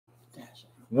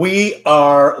We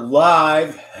are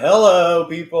live. Hello,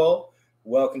 people.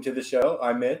 Welcome to the show.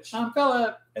 I'm Mitch. I'm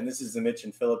Philip. And this is the Mitch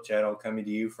and Philip channel coming to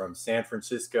you from San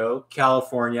Francisco,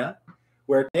 California,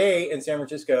 where today in San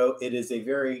Francisco, it is a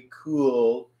very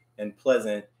cool and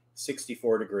pleasant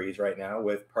 64 degrees right now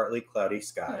with partly cloudy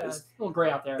skies. Yeah, it's a little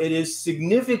gray out there. It is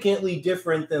significantly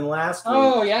different than last week.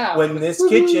 Oh, yeah. When this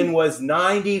kitchen was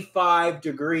 95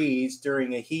 degrees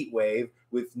during a heat wave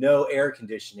with no air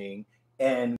conditioning.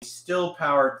 And we still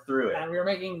powered through it. And we were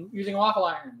using waffle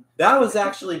iron. That was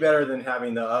actually better than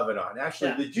having the oven on.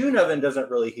 Actually, The June oven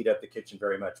doesn't really heat up the kitchen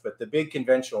very much, but the big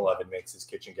conventional oven makes this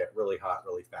kitchen get really hot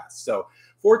really fast. So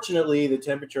fortunately, the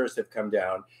temperatures have come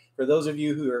down. For those of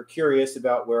you who are curious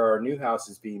about where our new house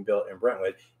is being built in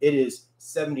Brentwood, it is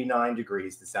 79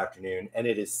 degrees this afternoon, and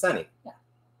it is sunny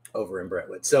over in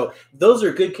Brentwood. So those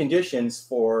are good conditions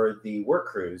for the work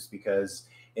crews because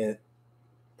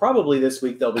probably this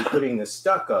week they'll be putting the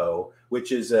stucco,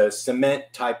 which is a cement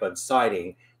type of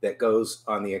siding that goes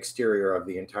on the exterior of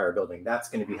the entire building. That's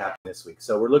going to be happening this week.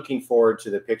 So we're looking forward to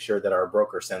the picture that our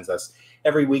broker sends us.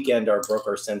 Every weekend, our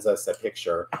broker sends us a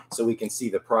picture so we can see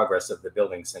the progress of the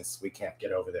building since we can't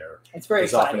get over there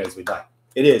as often as we'd like.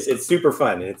 It is. It's super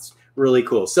fun. It's really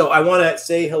cool. So I want to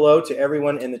say hello to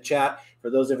everyone in the chat. For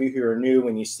those of you who are new,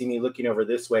 when you see me looking over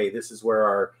this way, this is where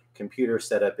our computer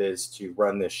setup is to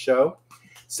run this show.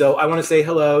 So I want to say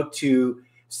hello to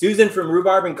Susan from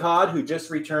Rhubarb and Cod, who just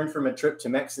returned from a trip to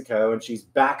Mexico, and she's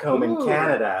back home in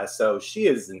Canada. So she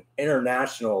is an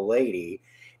international lady.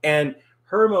 And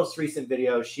her most recent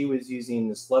video, she was using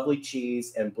this lovely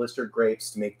cheese and blistered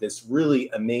grapes to make this really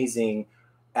amazing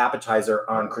appetizer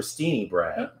on crostini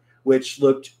bread, which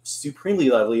looked supremely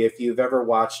lovely. If you've ever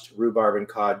watched Rhubarb and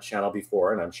Cod channel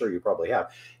before, and I'm sure you probably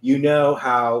have, you know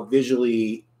how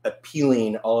visually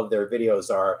appealing all of their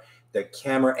videos are. The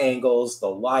camera angles, the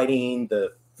lighting,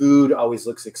 the food always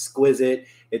looks exquisite.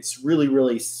 It's really,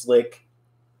 really slick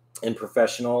and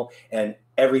professional, and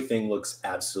everything looks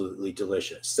absolutely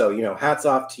delicious. So, you know, hats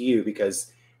off to you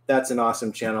because that's an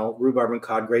awesome channel. Rhubarb and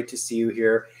Cod, great to see you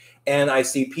here. And I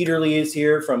see Peter Lee is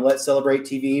here from Let's Celebrate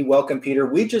TV. Welcome, Peter.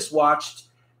 We just watched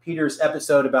Peter's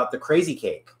episode about the crazy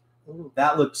cake. Ooh,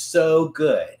 that looked so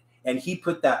good. And he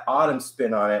put that autumn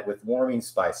spin on it with warming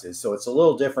spices. So it's a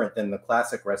little different than the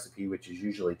classic recipe, which is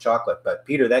usually chocolate. But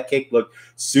Peter, that cake looked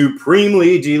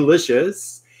supremely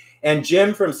delicious. And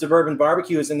Jim from Suburban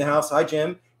Barbecue is in the house. Hi,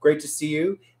 Jim. Great to see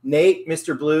you. Nate,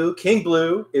 Mr. Blue, King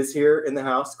Blue is here in the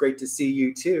house. Great to see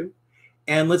you too.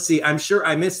 And let's see, I'm sure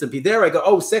I missed some. There I go.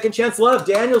 Oh, Second Chance Love.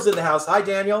 Daniel's in the house. Hi,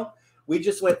 Daniel. We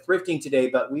just went thrifting today,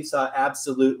 but we saw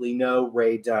absolutely no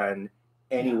Ray Dunn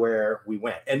anywhere we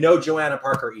went, and no Joanna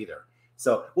Parker either.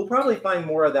 So we'll probably find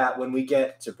more of that when we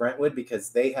get to Brentwood because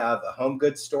they have a home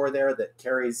goods store there that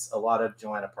carries a lot of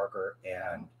Joanna Parker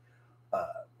and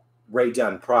Ray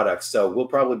Dunn products. So we'll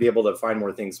probably be able to find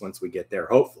more things once we get there,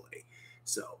 hopefully.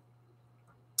 So,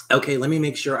 okay, let me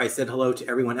make sure I said hello to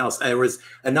everyone else. There was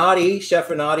Anadi, Chef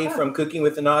Anadi from Cooking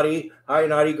with Anadi. Hi,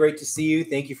 Anadi, great to see you.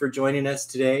 Thank you for joining us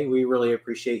today. We really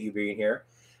appreciate you being here.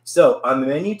 So on the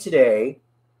menu today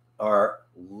are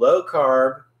low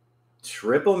carb,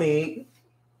 triple meat,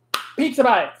 pizza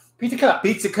bites, pizza cups.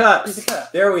 Pizza cups.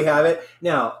 There we have it.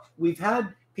 Now, we've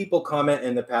had people comment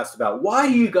in the past about why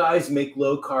do you guys make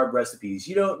low carb recipes?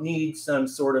 You don't need some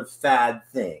sort of fad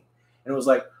thing. And it was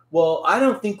like, well, I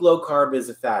don't think low carb is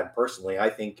a fad personally. I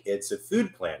think it's a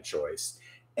food plan choice.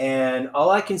 And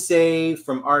all I can say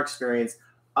from our experience,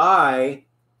 I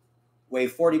weigh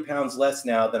 40 pounds less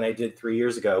now than I did 3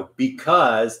 years ago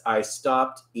because I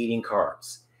stopped eating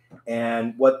carbs.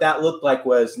 And what that looked like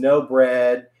was no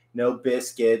bread, no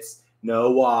biscuits,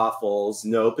 no waffles,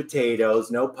 no potatoes,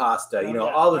 no pasta, you know,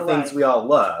 all the things we all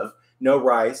love. No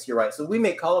rice, you're right. So we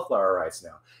make cauliflower rice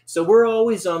now. So we're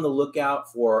always on the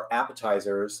lookout for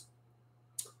appetizers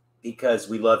because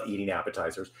we love eating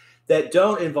appetizers that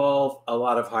don't involve a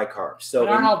lot of high carbs. So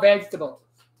aren't all vegetables.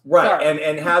 Right,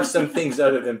 and have some things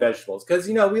other than vegetables because,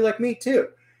 you know, we like meat too.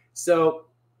 So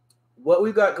what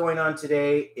we've got going on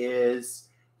today is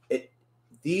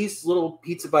these little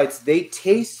pizza bites, they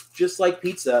taste just like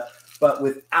pizza, but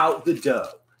without the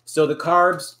dough. So the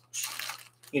carbs,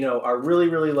 you know, are really,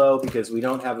 really low because we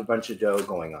don't have a bunch of dough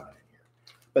going on in here.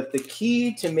 But the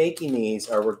key to making these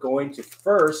are we're going to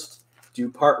first do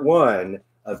part one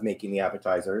of making the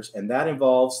appetizers, and that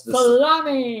involves the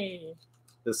salami.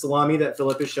 The salami that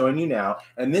Philip is showing you now.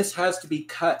 And this has to be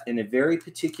cut in a very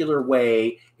particular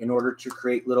way in order to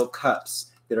create little cups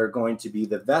that are going to be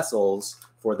the vessels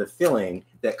for the filling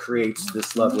that creates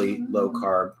this lovely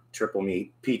low-carb triple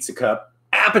meat pizza cup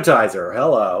appetizer.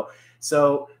 Hello.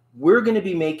 So we're going to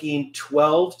be making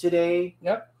 12 today.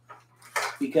 Yep.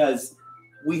 because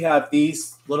we have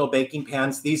these little baking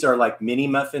pans. These are like mini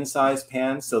muffin size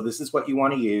pans. So this is what you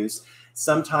want to use.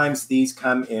 Sometimes these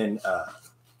come in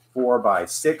 4 by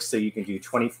 6, so you can do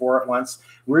 24 at once.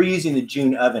 We're using the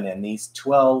June oven, and these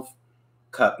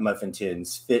 12-cup muffin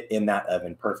tins fit in that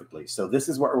oven perfectly. So this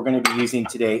is what we're going to be using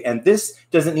today. And this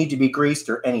doesn't need to be greased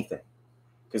or anything,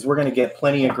 because we're going to get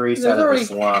plenty of grease out of the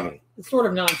salami. It's sort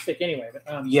of non-stick anyway.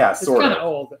 But, yeah, it's sort of. It's kind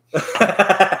of old.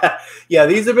 But yeah,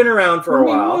 these have been around for a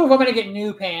while. I'm going to get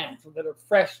new pans that are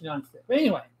fresh non-stick. But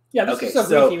anyway, yeah, this is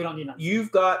so greasy, we don't need non-stick.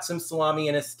 You've got some salami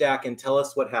in a stack, and tell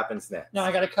us what happens next. Now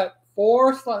I got to cut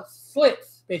 4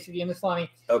 slits, basically, in the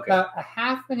salami. Okay. About a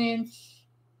 ½ an inch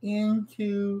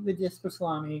into the disc of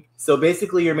salami. So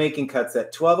basically, you're making cuts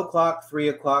at 12 o'clock, 3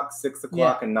 o'clock, 6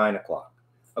 o'clock, and 9 o'clock.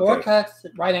 Okay. 4 cuts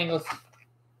at right angles.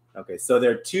 Okay, so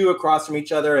there are 2 across from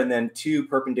each other and then 2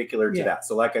 perpendicular to that.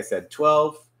 So like I said,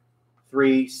 12,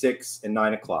 3, 6, and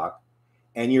 9 o'clock.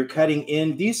 And you're cutting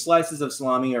in, these slices of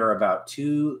salami are about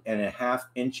 2.5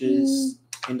 inches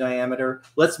in diameter.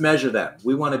 Let's measure them.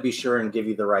 We want to be sure and give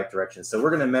you the right direction. So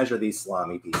we're going to measure these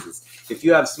salami pieces. If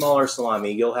you have smaller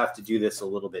salami, you'll have to do this a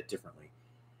little bit differently.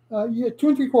 Yeah,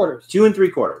 2 3/4. 2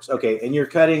 3/4. Okay, and you're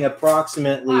cutting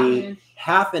approximately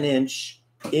 ½ an inch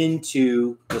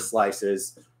into the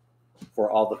slices for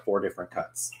all the 4 different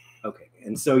cuts. Okay,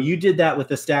 and so you did that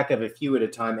with a stack of a few at a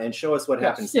time, and show us what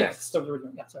happens 6.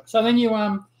 next. So then you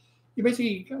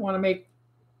basically want to make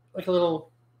like a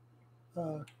little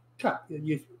cup.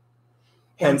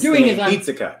 Hence the name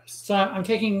pizza cups. So I'm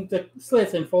taking the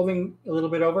slits and folding a little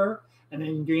bit over, and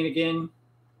then doing it again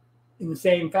in the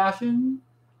same fashion.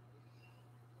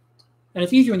 And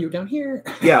it's easier when you're down here.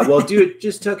 Yeah, well, do it.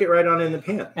 Just tuck it right on in the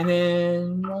pan. And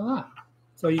then voila.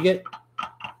 So you get.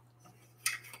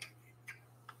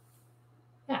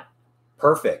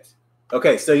 Perfect.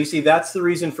 Okay, so you see that's the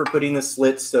reason for putting the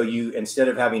slits, so you, instead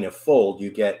of having a fold,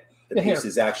 you get the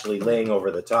pieces actually laying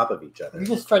over the top of each other. You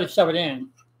just try to shove it in.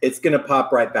 It's going to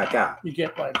pop right back out. You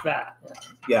get like that.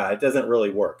 Yeah, it doesn't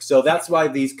really work. So that's why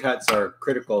these cuts are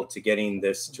critical to getting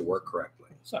this to work correctly.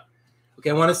 Okay,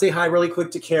 I want to say hi really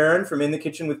quick to Karen from In the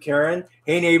Kitchen with Karen.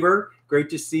 Hey, neighbor. Great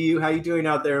to see you. How you doing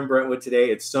out there in Brentwood today?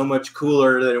 It's so much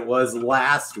cooler than it was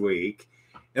last week.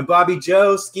 And Bobby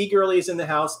Joe, Ski Girlie, is in the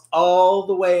house all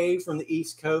the way from the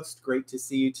East Coast. Great to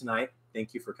see you tonight.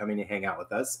 Thank you for coming to hang out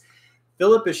with us.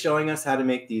 Philip is showing us how to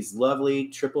make these lovely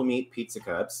triple meat pizza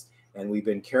cups. And we've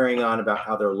been carrying on about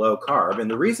how they're low carb. And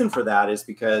the reason for that is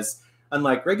because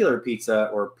unlike regular pizza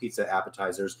or pizza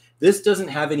appetizers, this doesn't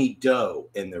have any dough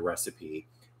in the recipe.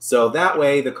 So that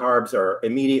way the carbs are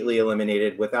immediately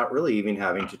eliminated without really even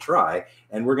having to try.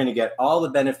 And we're going to get all the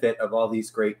benefit of all these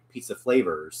great pizza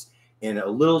flavors in a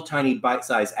little tiny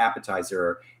bite-sized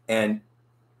appetizer. And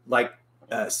like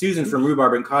Susan from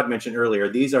Rhubarb and Cod mentioned earlier,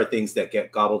 these are things that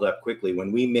get gobbled up quickly.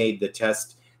 When we made the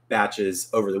test batches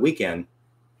over the weekend,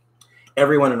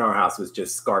 everyone in our house was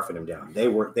just scarfing them down.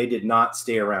 They did not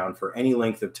stay around for any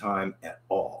length of time at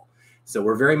all. So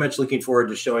we're very much looking forward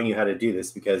to showing you how to do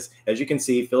this, because as you can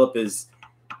see, Philip is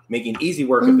making easy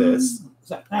work of this.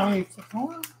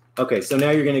 Okay, so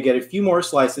now you're going to get a few more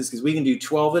slices, because we can do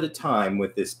 12 at a time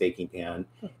with this baking pan.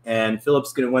 And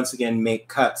Philip's going to once again make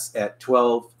cuts at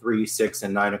 12, 3, 6,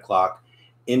 and 9 o'clock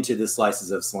into the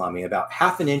slices of salami, about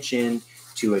 ½ an inch in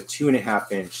to a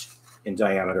 2.5 inch in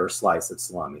diameter slice of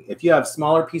salami. If you have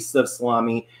smaller pieces of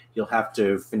salami, you'll have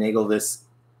to finagle this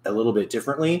a little bit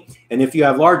differently. And if you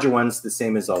have larger ones, the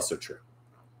same is also true.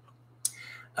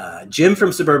 Jim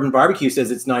from Suburban Barbecue says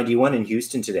it's 91 in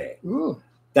Houston today. Ooh.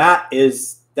 That's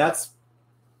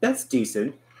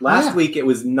decent. Last week it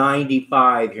was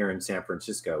 95 here in San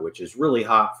Francisco, which is really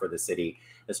hot for the city,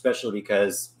 especially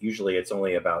because usually it's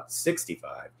only about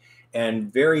 65.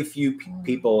 And very few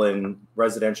people in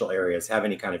residential areas have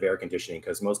any kind of air conditioning,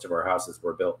 because most of our houses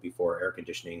were built before air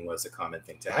conditioning was a common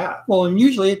thing to have. Well, and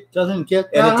usually it doesn't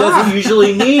get that And it doesn't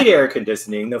usually need air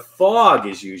conditioning. The fog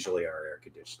is usually our air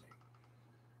conditioning.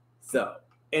 So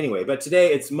anyway, but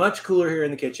today it's much cooler here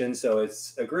in the kitchen, so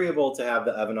it's agreeable to have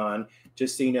the oven on.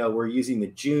 Just so you know, we're using the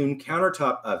June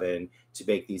countertop oven to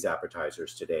bake these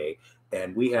appetizers today.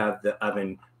 And we have the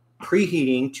oven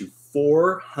preheating to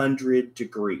 400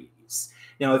 degrees.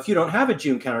 Now, if you don't have a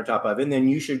June countertop oven, then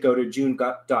you should go to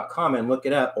june.com and look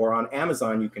it up, or on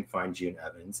Amazon, you can find June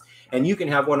ovens, and you can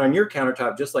have one on your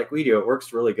countertop just like we do. It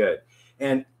works really good.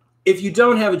 And if you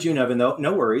don't have a June oven, though,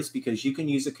 no worries, because you can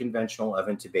use a conventional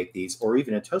oven to bake these, or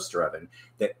even a toaster oven,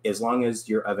 that as long as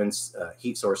your oven's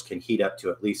heat source can heat up to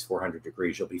at least 400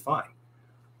 degrees, you'll be fine.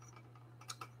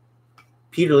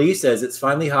 Peter Lee says it's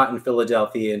finally hot in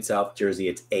Philadelphia and South Jersey.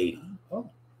 It's 80. Oh.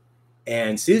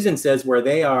 And Susan says where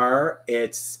they are,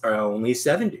 it's only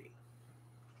 70.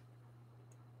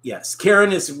 Yes,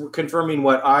 Karen is confirming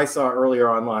what I saw earlier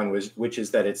online, which is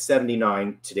that it's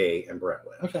 79 today in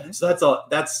Brentwood. Okay. So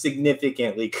that's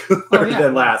significantly cooler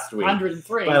than last week.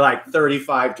 103. By like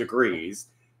 35 degrees.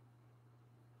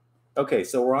 Okay,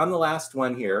 so we're on the last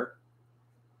one here.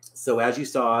 So as you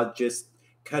saw, just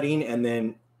cutting and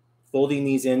then folding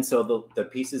these in so the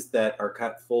pieces that are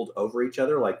cut fold over each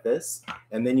other like this.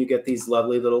 And then you get these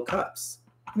lovely little cups.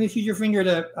 And just use your finger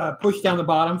to push down the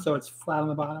bottom so it's flat on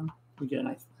the bottom. You get a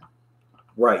nice.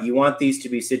 Right. You want these to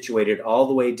be situated all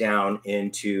the way down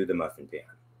into the muffin pan.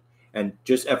 And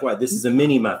just FYI, this is a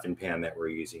mini muffin pan that we're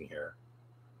using here.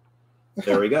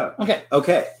 Okay. There we go. Okay.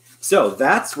 Okay. So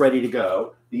that's ready to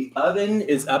go. The oven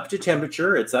is up to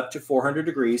temperature. It's up to 400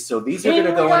 degrees. So these are going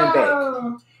to go in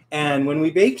and bake. And when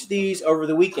we baked these over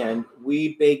the weekend,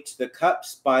 we baked the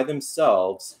cups by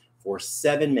themselves for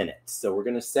 7 minutes. So we're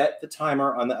going to set the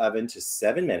timer on the oven to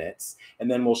 7 minutes. And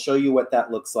then we'll show you what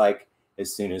that looks like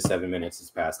as soon as 7 minutes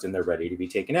has passed and they're ready to be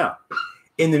taken out.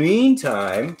 In the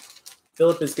meantime,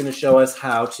 Philip is going to show us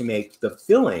how to make the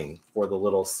filling for the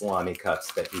little salami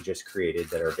cups that he just created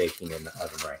that are baking in the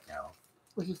oven right now.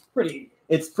 Which is pretty.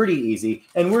 It's pretty easy.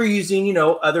 And we're using,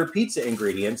 other pizza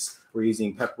ingredients. We're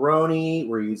using pepperoni.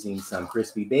 We're using some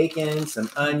crispy bacon, some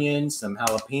onions, some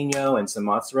jalapeno, and some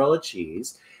mozzarella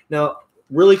cheese. Now,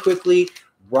 really quickly,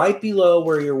 right below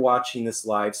where you're watching this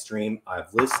live stream,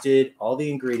 I've listed all the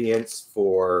ingredients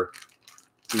for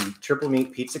the triple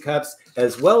meat pizza cups,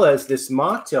 as well as this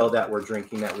mocktail that we're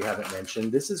drinking that we haven't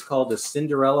mentioned. This is called the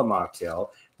Cinderella Mocktail.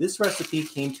 This recipe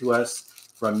came to us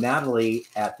from Natalie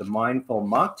at the Mindful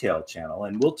Mocktail channel,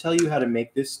 and we'll tell you how to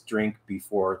make this drink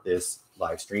before this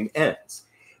live stream ends.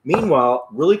 Meanwhile,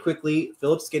 really quickly,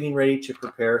 Philip's getting ready to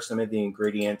prepare some of the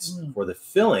ingredients for the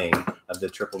filling of the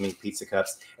triple meat pizza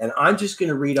cups. And I'm just going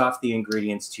to read off the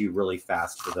ingredients to you really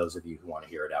fast for those of you who want to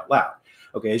hear it out loud.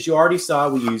 Okay, as you already saw,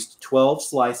 we used 12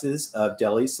 slices of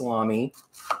deli salami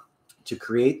to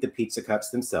create the pizza cups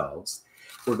themselves.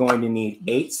 We're going to need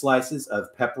 8 slices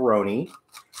of pepperoni,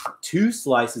 2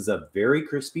 slices of very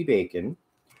crispy bacon,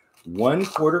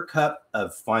 1/4 cup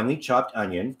of finely chopped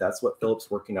onion. That's what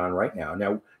Philip's working on right now.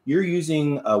 Now, you're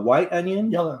using a white onion?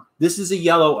 Yellow. This is a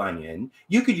yellow onion.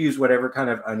 You could use whatever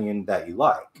kind of onion that you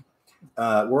like.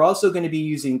 We're also going to be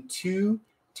using 2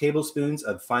 tablespoons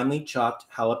of finely chopped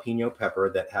jalapeno pepper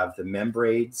that have the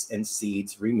membranes and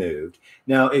seeds removed.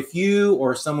 Now, if you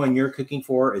or someone you're cooking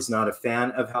for is not a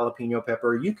fan of jalapeno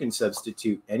pepper, you can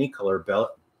substitute any color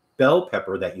bell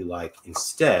pepper that you like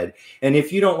instead. And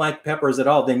if you don't like peppers at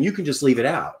all, then you can just leave it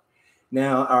out.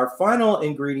 Now, our final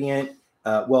ingredient,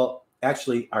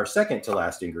 actually our second to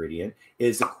last ingredient,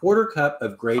 is 1/4 cup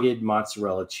of grated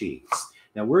mozzarella cheese.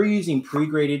 Now, we're using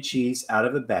pre-grated cheese out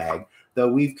of a bag, though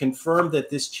we've confirmed that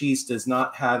this cheese does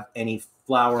not have any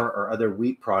flour or other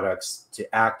wheat products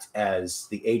to act as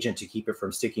the agent to keep it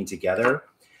from sticking together.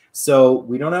 So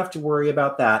we don't have to worry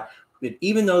about that. But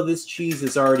even though this cheese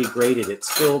is already grated,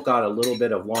 it's still got a little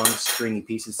bit of long stringy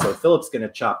pieces. So Philip's going to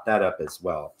chop that up as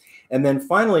well. And then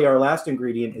finally, our last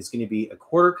ingredient is going to be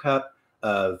 1/4 cup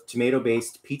of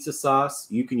tomato-based pizza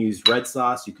sauce. You can use red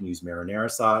sauce. You can use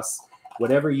marinara sauce.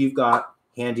 Whatever you've got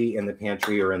handy in the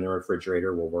pantry or in the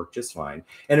refrigerator will work just fine.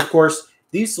 And of course,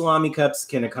 these salami cups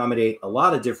can accommodate a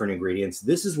lot of different ingredients.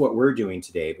 This is what we're doing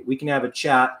today, but we can have a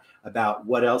chat about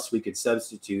what else we could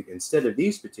substitute instead of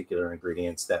these particular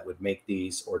ingredients that would make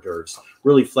these hors d'oeuvres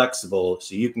really flexible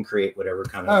so you can create whatever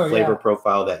kind of flavor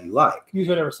profile that you like. Use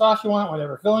whatever sauce you want,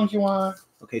 whatever fillings you want.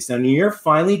 Okay, so now you're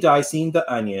finely dicing the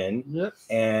onion,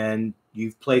 and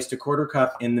you've placed 1/4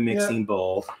 cup in the mixing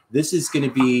bowl. This is going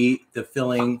to be the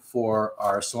filling for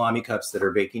our salami cups that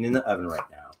are baking in the oven right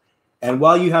now. And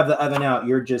while you have the oven out,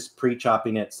 you're just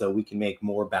pre-chopping it so we can make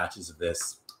more batches of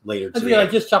this later today.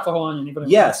 Like just chop the whole onion.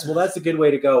 Yes, well, that's a good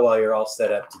way to go while you're all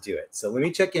set up to do it. So let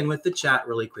me check in with the chat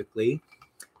really quickly.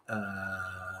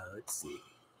 Let's see.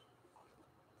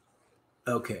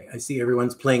 Okay, I see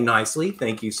everyone's playing nicely.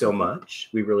 Thank you so much.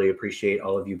 We really appreciate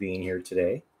all of you being here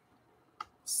today.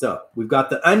 So we've got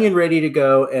the onion ready to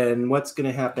go, and what's going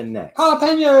to happen next?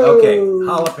 Jalapeno! Okay,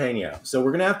 jalapeno. So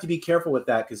we're going to have to be careful with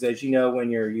that because, as you know, when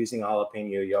you're using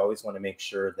jalapeno, you always want to make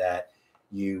sure that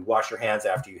you wash your hands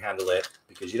after you handle it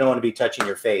because you don't want to be touching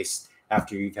your face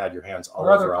after you've had your hands all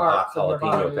over a hot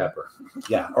jalapeno pepper.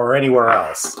 Yeah, or anywhere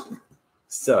else.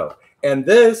 So, and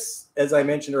this, as I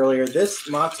mentioned earlier, this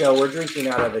mocktail, we're drinking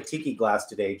out of a tiki glass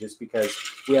today just because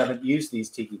we haven't used these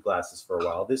tiki glasses for a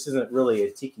while. This isn't really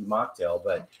a tiki mocktail,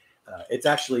 but it's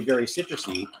actually very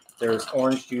citrusy. There's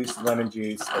orange juice, lemon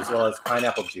juice, as well as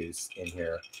pineapple juice in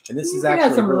here. And this is add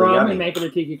actually some really rum yummy. and make it a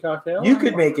tiki cocktail. You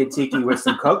could make it tiki with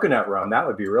some coconut rum. That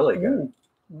would be really good.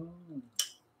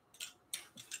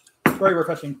 Very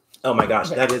refreshing. Oh my gosh,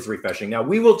 that is refreshing. Now,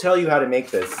 we will tell you how to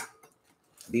make this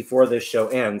before this show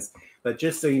ends. But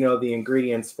just so you know, the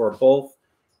ingredients for both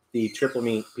the triple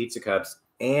meat pizza cups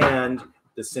and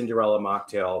the Cinderella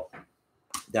Mocktail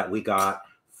that we got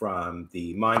from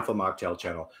the Mindful Mocktail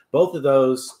channel, both of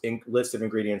those list of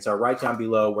ingredients are right down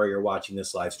below where you're watching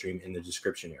this live stream in the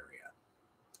description area.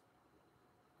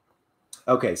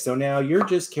 Okay, so now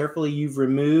you've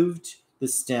removed the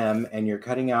stem and you're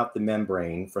cutting out the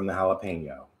membrane from the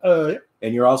jalapeno.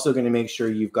 And you're also going to make sure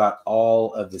you've got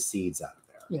all of the seeds out of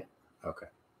there. Yeah. Okay.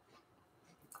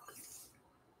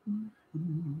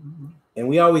 And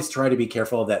we always try to be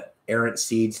careful that errant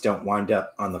seeds don't wind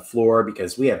up on the floor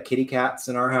because we have kitty cats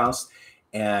in our house.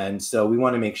 And so we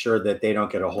want to make sure that they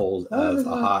don't get a hold of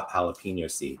a hot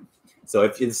jalapeno seed. So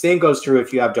if the same goes true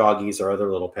if you have doggies or other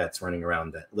little pets running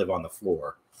around that live on the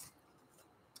floor.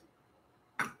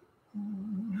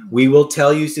 We will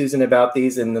tell you, Susan, about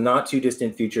these in the not too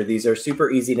distant future. These are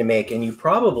super easy to make, and you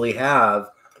probably have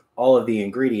all of the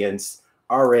ingredients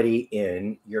already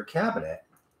in your cabinet.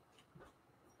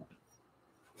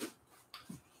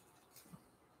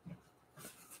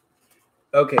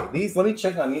 Okay, let me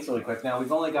check on these really quick. Now,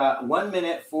 we've only got 1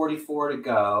 minute 44 to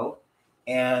go,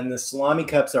 and the salami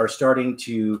cups are starting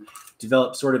to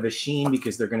develop sort of a sheen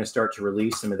because they're going to start to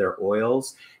release some of their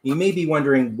oils. You may be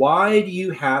wondering, why do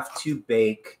you have to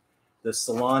bake the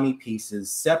salami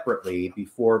pieces separately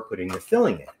before putting the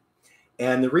filling in?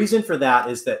 And the reason for that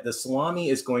is that the salami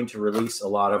is going to release a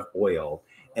lot of oil,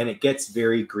 and it gets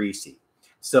very greasy.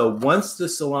 So once the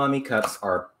salami cups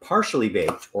are partially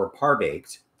baked or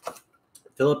par-baked,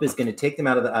 Philip is going to take them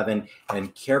out of the oven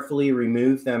and carefully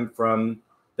remove them from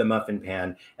the muffin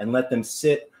pan and let them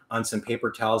sit on some paper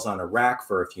towels on a rack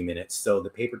for a few minutes so the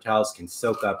paper towels can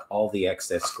soak up all the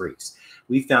excess grease.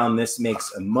 We found this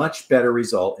makes a much better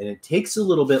result, and it takes a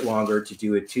little bit longer to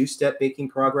do a two-step baking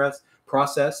process,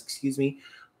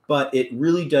 but it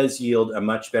really does yield a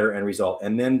much better end result.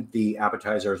 And then the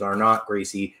appetizers are not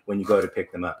greasy when you go to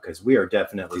pick them up, because we are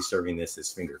definitely serving this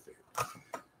as finger food.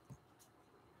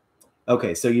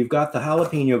 Okay, so you've got the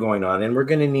jalapeno going on, and we're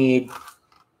going to need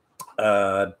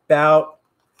about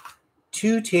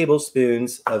 2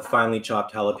 tablespoons of finely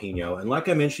chopped jalapeno. And like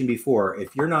I mentioned before,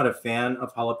 if you're not a fan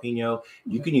of jalapeno,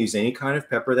 you can use any kind of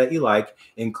pepper that you like,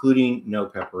 including no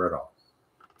pepper at all.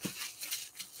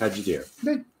 How'd you do?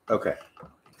 Good. Okay.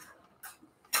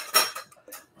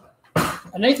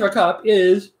 An eighth of a cup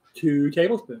is 2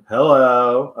 tablespoons.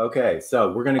 Hello. Okay,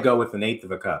 so we're going to go with an eighth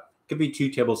of a cup. Could be 2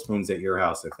 tablespoons at your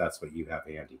house if that's what you have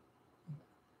handy.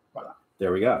 Voila.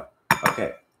 There we go.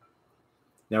 Okay.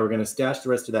 Now we're going to stash the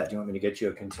rest of that. Do you want me to get you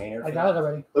a container? I got it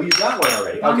already. Oh, you got one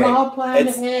already. I'm Okay. all planned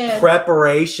It's ahead.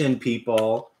 preparation,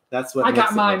 people. That's what I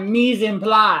got my mise en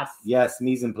place. Yes,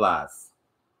 mise en place.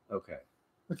 Okay.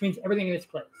 Which means everything in its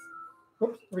place.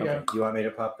 Oops, here we go. You want me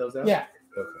to pop those out? Yeah.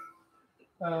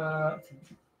 Okay.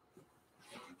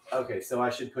 Okay, so I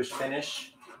should push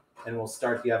finish, and we'll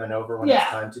start the oven over when it's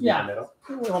time to do the middle.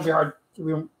 It won't be hard. It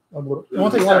won't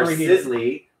These take long are to reheat.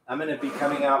 sizzly. I'm going to be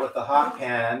coming out with the hot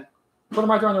pan. Put them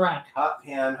right there on the rack. Hot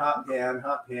pan, hot pan,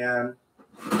 hot pan.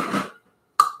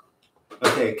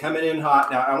 Okay, coming in hot.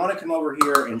 Now, I want to come over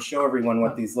here and show everyone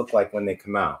what these look like when they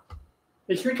come out.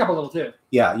 They shrink up a little, too.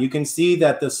 Yeah, you can see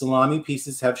that the salami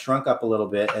pieces have shrunk up a little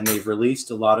bit, and they've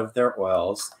released a lot of their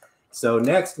oils. So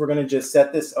next, we're going to just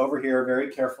set this over here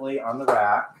very carefully on the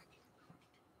rack.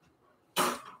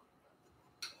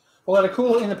 We'll let it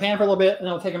cool in the pan for a little bit, and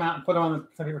then we'll take them out and put them on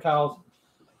some paper towels.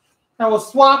 Now we'll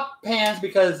swap pans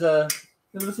because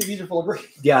these are full of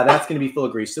grease. Yeah, that's going to be full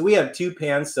of grease. So we have 2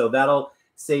 pans, so that'll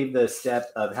save the step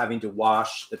of having to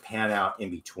wash the pan out in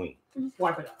between. Just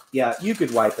wipe it out. Yeah, you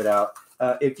could wipe it out.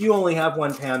 If you only have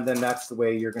 1 pan, then that's the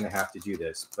way you're going to have to do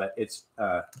this. But it's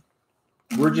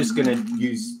we're just going to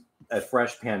use a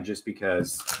fresh pan just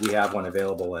because we have one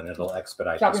available and it'll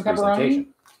expedite this presentation.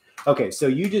 Okay, so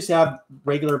you just have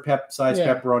regular size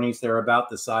pepperonis. They're about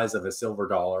the size of a silver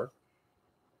dollar.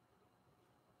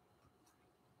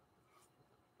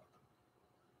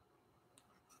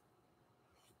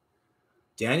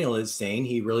 Daniel is saying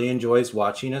he really enjoys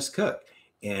watching us cook,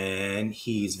 and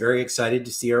he's very excited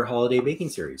to see our holiday baking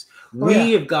series.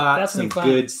 We have got some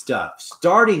good stuff.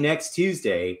 Starting next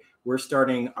Tuesday, we're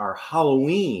starting our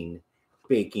Halloween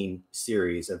baking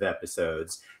series of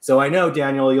episodes. So I know,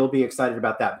 Daniel, you'll be excited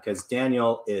about that because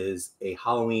Daniel is a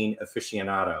Halloween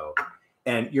aficionado.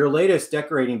 And your latest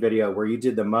decorating video where you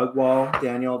did the mug wall,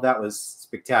 Daniel, that was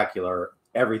spectacular.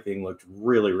 everything looked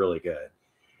really, really good.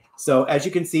 So as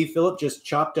you can see, Philip just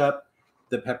chopped up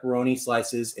the pepperoni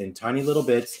slices in tiny little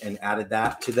bits and added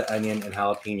that to the onion and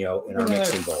jalapeno in our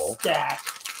mixing bowl. Stack.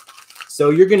 So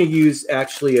you're going to use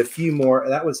actually a few more.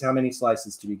 That was how many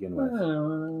slices to begin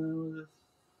with?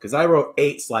 Because I wrote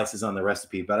 8 slices on the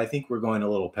recipe, but I think we're going a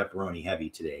little pepperoni heavy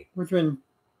today. Which one?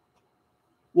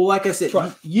 Well, like I said,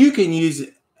 you can use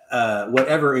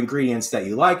whatever ingredients that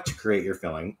you like to create your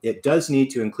filling. It does need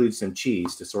to include some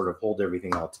cheese to sort of hold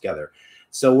everything all together.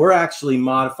 So we're actually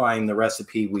modifying the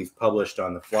recipe we've published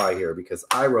on the fly here because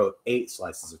I wrote 8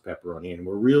 slices of pepperoni and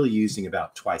we're really using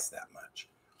about twice that much.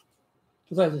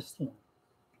 Because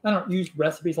I don't use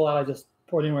recipes a lot. I just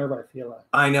pour it in wherever I feel like.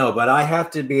 I know, but I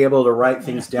have to be able to write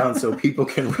things down so people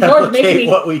can replicate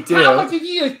what we do. How much did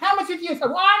you use? How much did you use?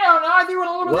 Well, I don't know. I do it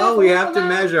a little bit. Well, we have to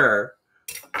measure.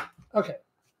 Okay.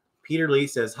 Peter Lee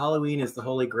says Halloween is the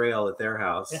holy grail at their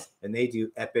house, and they do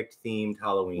epic themed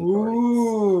Halloween parties.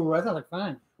 Ooh, that sounds like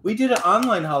fun. We did an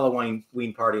online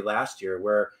Halloween party last year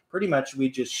where pretty much we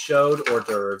just showed hors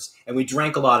d'oeuvres and we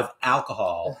drank a lot of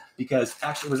alcohol because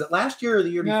actually, was it last year or the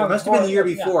year before? It must have been the year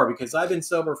before because I've been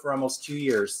sober for almost 2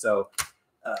 years. So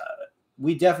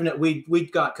we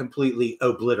got completely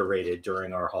obliterated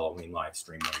during our Halloween live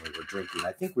stream when we were drinking.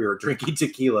 I think we were drinking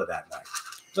tequila that night.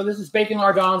 So this is bacon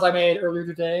lardons I made earlier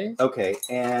today. Okay,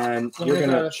 and you're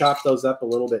going to chop those up a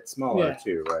little bit smaller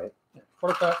too, right?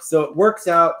 Quarter cup. So it works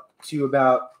out to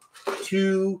about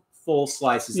 2 full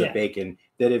slices of bacon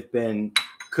that have been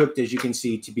cooked, as you can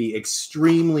see, to be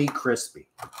extremely crispy.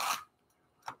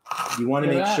 You want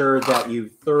to make sure that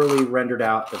you've thoroughly rendered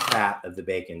out the fat of the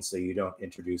bacon so you don't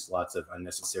introduce lots of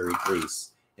unnecessary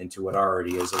grease into what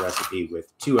already is a recipe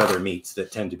with 2 other meats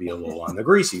that tend to be a little on the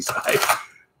greasy side.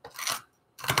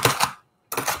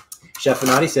 Chef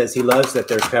Finati says he loves that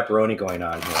there's pepperoni going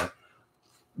on here.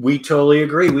 We totally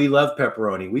agree. We love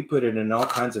pepperoni. We put it in all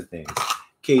kinds of things.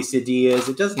 Quesadillas.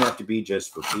 It doesn't have to be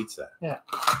just for pizza. Yeah.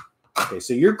 Okay,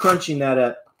 so you're crunching that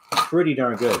up pretty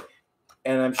darn good.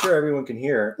 And I'm sure everyone can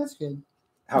hear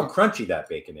how crunchy that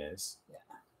bacon is. Yeah.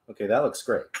 Okay, that looks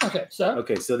great. Okay,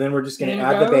 so then we're just going to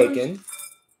add the bacon.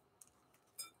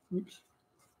 Oops.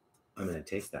 I'm going to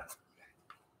taste that.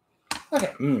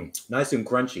 Okay. Nice and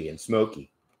crunchy and smoky.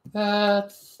 Okay,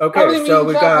 so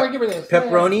we've got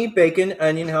pepperoni, bacon,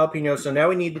 onion, jalapeno. So now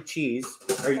we need the cheese.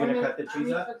 Are you going to cut the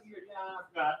cheese up?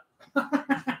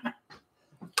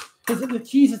 Because the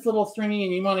cheese is a little stringy,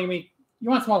 and you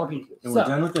want smaller pieces. And we're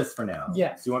done with this for now.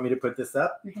 Yes. So you want me to put this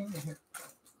up?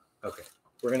 Okay.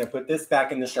 We're going to put this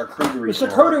back in the charcuterie drawer. The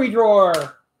charcuterie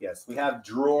drawer. Yes, we have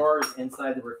drawers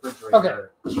inside the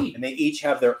refrigerator. Okay. And they each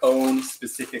have their own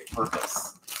specific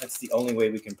purpose. That's the only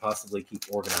way we can possibly keep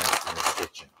organized in this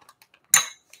kitchen.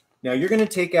 Now you're going to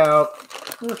take out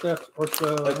a quarter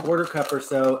cup or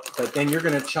so, but then you're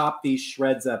going to chop these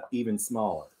shreds up even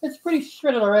smaller. It's pretty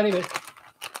shredded already, but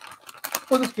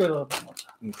we'll just do it a little bit more.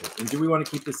 Okay. And do we want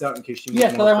to keep this out in case you need more?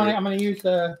 Yes, but I'm going to use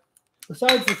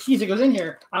besides the cheese that goes in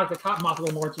here, I like to top them off a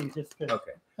little more cheese.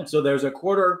 Okay. So there's a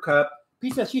quarter cup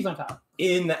piece of cheese on top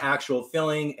in the actual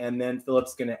filling, and then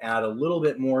Philip's going to add a little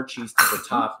bit more cheese to the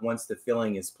top once the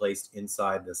filling is placed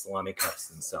inside the salami cups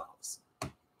themselves,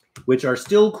 which are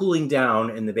still cooling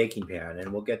down in the baking pan,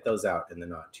 and we'll get those out in the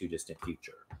not too distant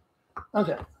future.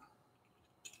 Okay.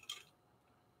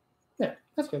 Yeah,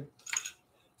 that's good.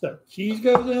 So cheese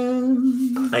goes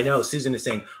in. I know Susan is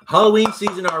saying Halloween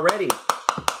season already.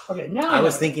 Okay, now I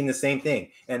was thinking the same thing,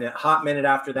 and a hot minute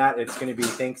after that, it's going to be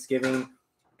Thanksgiving.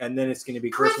 And then it's going to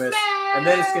be Christmas, and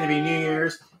then it's going to be New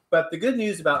Year's. But the good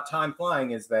news about time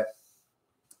flying is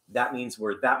that means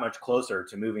we're that much closer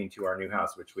to moving to our new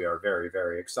house, which we are very,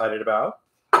 very excited about.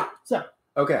 So,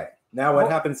 okay, now what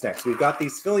happens next? We've got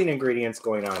these filling ingredients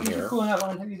going on here. Cooling out. I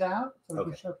want to take these out. So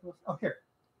we can show here.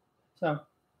 So,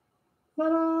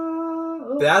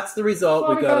 that's the result.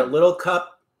 We got a little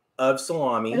cup of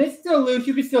salami, and it's still loose.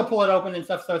 You can still pull it open and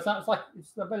stuff. So it's not. It's like.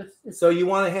 It's so you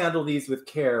want to handle these with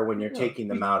care when you're taking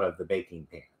them out of the baking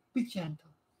pan. Be gentle.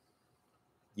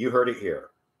 You heard it here.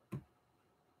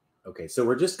 Okay, so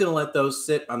we're just going to let those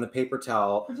sit on the paper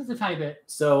towel. Just a tiny bit.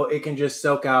 So it can just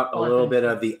soak out a little bit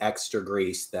of the extra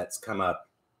grease that's come up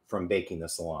from baking the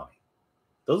salami.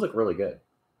 Those look really good.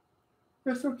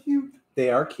 They're so cute. They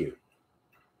are cute.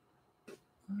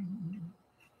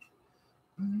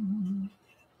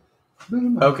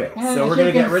 Okay, so we're going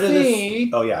to get rid of this.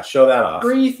 Oh, yeah, show that off.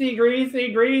 Greasy,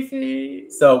 greasy, greasy.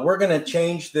 So we're going to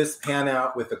change this pan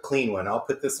out with a clean one. I'll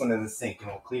put this one in the sink and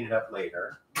we'll clean it up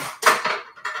later.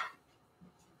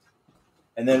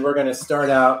 And then we're going to start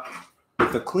out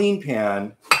with a clean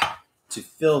pan to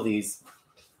fill these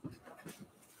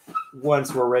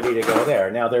once we're ready to go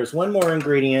there. Now, there's one more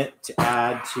ingredient to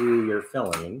add to your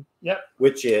filling. Yep.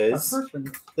 Which is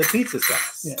the pizza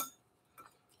sauce. Yeah.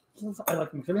 I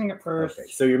like mixing it first. Okay,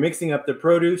 so you're mixing up the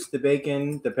produce, the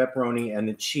bacon, the pepperoni, and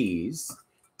the cheese.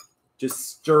 Just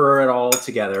stir it all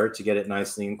together to get it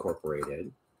nicely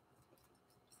incorporated.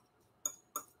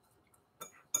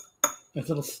 There's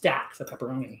little stacks of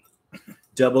pepperoni.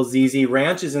 Double ZZ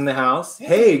Ranch is in the house.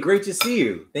 Hey, great to see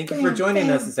you. Thank you for joining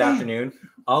us this afternoon,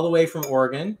 all the way from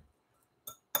Oregon.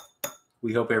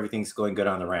 We hope everything's going good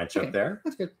on the ranch up there.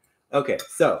 That's good. Okay,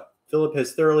 so Philip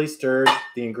has thoroughly stirred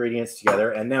the ingredients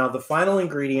together, and now the final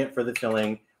ingredient for the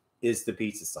filling is the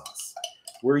pizza sauce.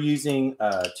 We're using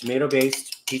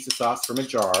tomato-based pizza sauce from a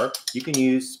jar. You can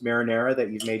use marinara that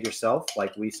you've made yourself,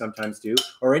 like we sometimes do,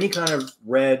 or any kind of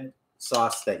red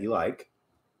sauce that you like.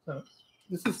 So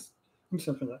this is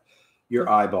something that you're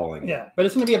eyeballing. Yeah, but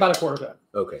it's going to be about a quarter cup.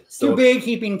 Okay, so 2 big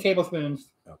heaping tablespoons.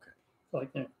 Okay, like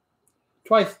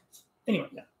twice. Anyway,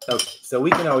 yeah. Okay, so we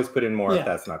can always put in more if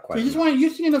that's not quite. So you just want to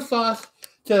use enough sauce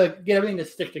to get everything to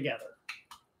stick together.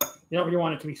 You don't really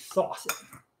want it to be saucy.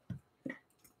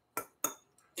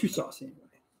 Too saucy anyway.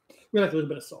 We like a little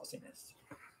bit of sauciness.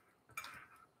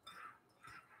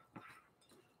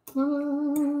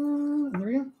 There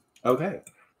we go. Okay.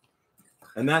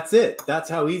 And that's it. That's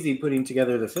how easy putting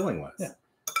together the filling was. Yeah.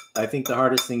 I think the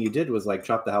hardest thing you did was like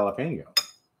chop the jalapeno.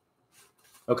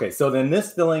 Okay, so then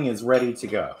this filling is ready to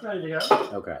go. Ready to go.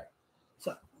 Okay.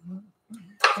 So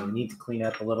we need to clean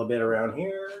up a little bit around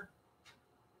here.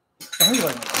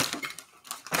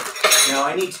 Now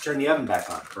I need to turn the oven back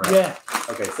on, correct? Yeah.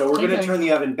 Okay, so we're going to turn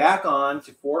the oven back on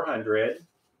to 400,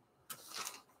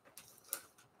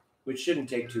 which shouldn't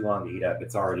take too long to heat up.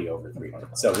 It's already over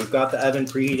 300. So we've got the oven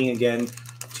preheating again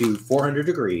to 400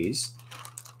 degrees.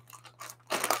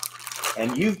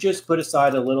 And you've just put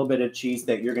aside a little bit of cheese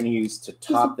that you're going to use to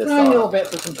top this off. A little bit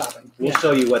for some topping. We'll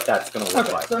show you what that's going to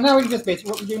look like. So now we can just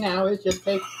basically, what we do now is just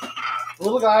take the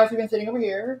little guys who've been sitting over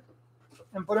here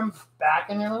and put them back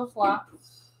in their little slots.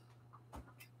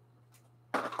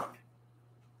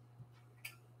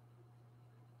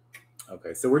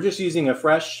 Okay, so we're just using a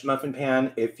fresh muffin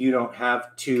pan. If you don't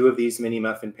have 2 of these mini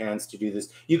muffin pans to do this,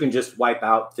 you can just wipe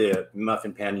out the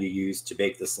muffin pan you used to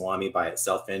bake the salami by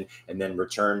itself in and then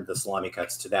return the salami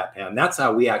cuts to that pan. That's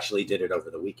how we actually did it over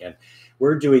the weekend.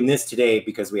 We're doing this today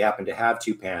because we happen to have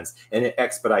 2 pans, and it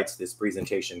expedites this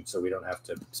presentation so we don't have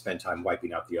to spend time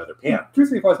wiping out the other pan.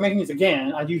 Truthfully, if I was making these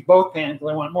again, I'd use both pans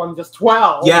because I want more than just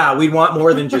 12. Yeah, we'd want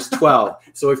more than just 12.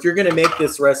 So if you're going to make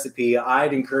this recipe,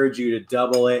 I'd encourage you to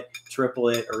double it, triple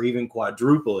it, or even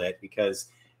quadruple it, because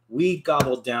we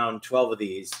gobbled down 12 of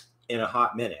these in a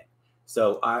hot minute.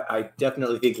 So I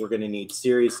definitely think we're going to need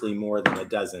seriously more than a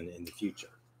dozen in the future.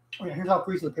 Oh yeah, here's how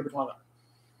greasy the paper towel is.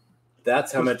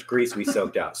 That's how much grease we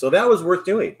soaked out. So that was worth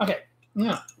doing. Okay.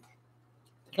 Yeah.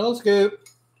 Take a little scoop.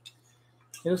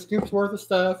 Get a scoop's worth of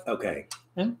stuff. Okay.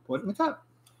 And put it in the cup.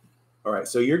 All right.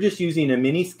 So you're just using a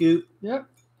mini scoop. Yep.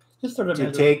 Just sort of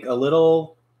to take a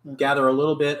little, gather a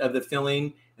little bit of the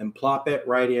filling and plop it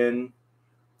right in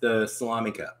the salami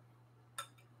cup.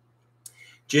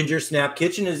 Ginger Snap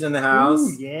Kitchen is in the house.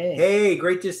 Ooh, yeah. Hey,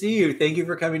 great to see you. Thank you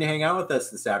for coming to hang out with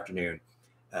us this afternoon.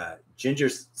 Ginger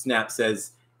Snap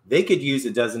says they could use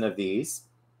a dozen of these.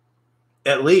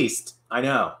 At least. I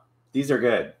know. These are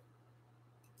good.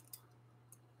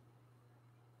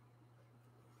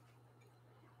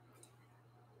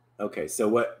 Okay, so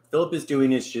what Philip is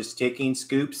doing is just taking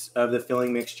scoops of the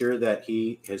filling mixture that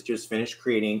he has just finished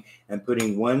creating and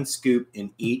putting 1 scoop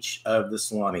in each of the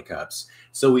salami cups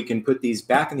so we can put these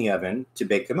back in the oven to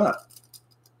bake them up.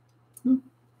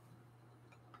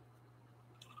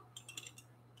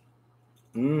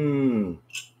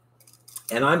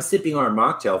 And I'm sipping our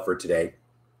mocktail for today.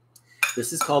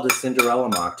 This is called a Cinderella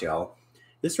Mocktail.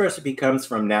 This recipe comes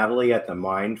from Natalie at the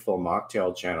Mindful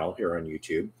Mocktail channel here on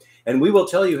YouTube. And we will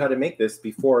tell you how to make this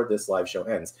before this live show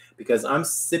ends, because I'm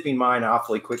sipping mine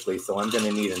awfully quickly, so I'm going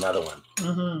to need another one.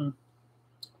 Mm-hmm.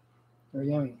 Very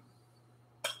yummy.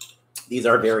 These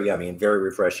are very yummy and very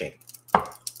refreshing.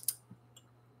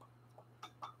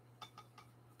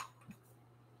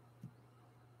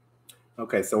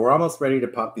 Okay, so we're almost ready to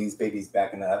pop these babies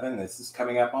back in the oven. This is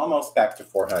coming up almost back to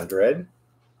 400.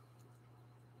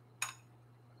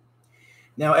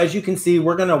 Now, as you can see,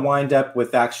 we're going to wind up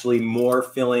with actually more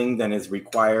filling than is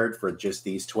required for just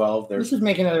these 12. This should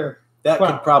make another 12. That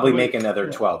could probably make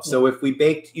another 12. So if we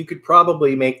baked, you could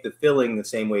probably make the filling the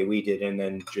same way we did and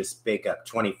then just bake up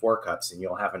 24 cups and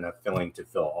you'll have enough filling to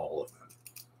fill all of them.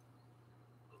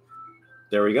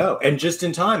 There we go. And just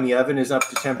in time, the oven is up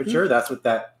to temperature. That's what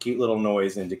that cute little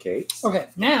noise indicates. Okay,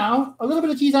 now a little bit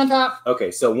of cheese on top.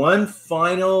 Okay, so one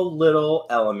final little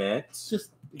element.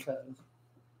 Just because.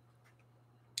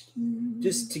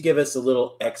 Just to give us a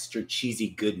little extra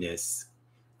cheesy goodness,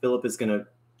 Philip is going to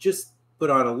just put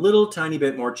on a little tiny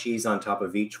bit more cheese on top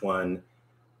of each one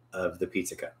of the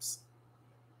pizza cups.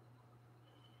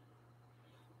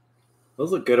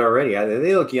 Those look good already.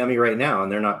 They look yummy right now,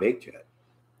 and they're not baked yet.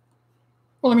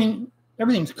 Well, I mean,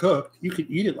 everything's cooked. You could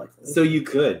eat it like this. So you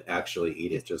could actually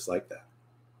eat it just like that.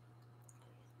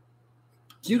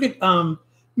 So you could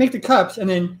make the cups and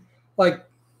then like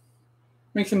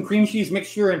make some cream cheese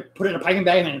mixture and put it in a piping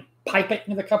bag and then pipe it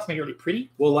into the cups, make it really pretty.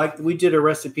 Well, like we did a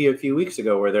recipe a few weeks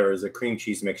ago where there was a cream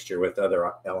cheese mixture with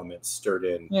other elements stirred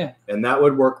in. Yeah. And that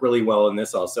would work really well in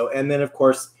this also. And then, of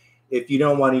course, if you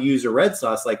don't want to use a red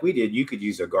sauce like we did, you could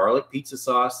use a garlic pizza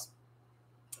sauce.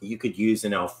 You could use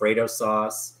an Alfredo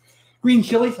sauce. Green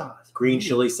chili sauce. Green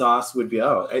chili sauce would be,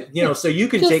 so you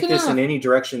can take this in any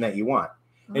direction that you want.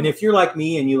 And if you're like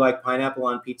me and you like pineapple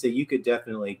on pizza, you could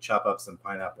definitely chop up some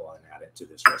pineapple and add it to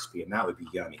this recipe, and that would be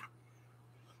yummy.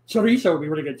 Chorizo would be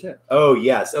really good too. Oh,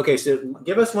 yes. Okay, so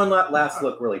give us one last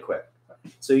look really quick.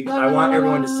 So I want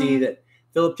everyone to see that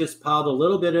Philip just piled a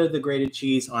little bit of the grated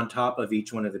cheese on top of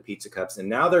each one of the pizza cups, and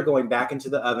now they're going back into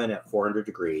the oven at 400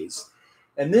 degrees.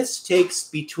 And this takes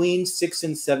between 6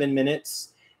 and 7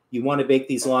 minutes. You want to bake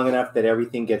these long enough that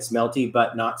everything gets melty,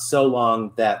 but not so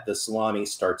long that the salami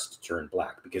starts to turn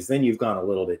black, because then you've gone a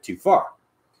little bit too far.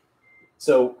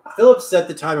 So Philip set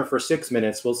the timer for 6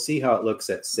 minutes. We'll see how it looks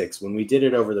at 6. When we did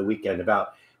it over the weekend,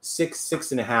 about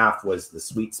 6.5 was the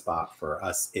sweet spot for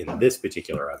us in this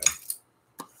particular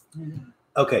oven.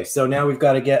 Okay, so now we've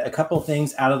got to get a couple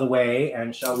things out of the way,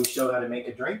 and shall we show how to make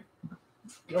a drink?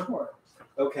 Go for it.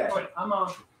 Okay. Wait, I'm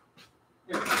on.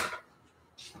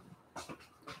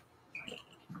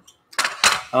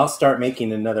 I'll start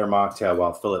making another mocktail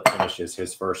while Philip finishes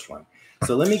his first one.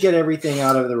 So let me get everything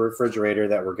out of the refrigerator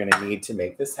that we're going to need to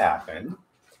make this happen.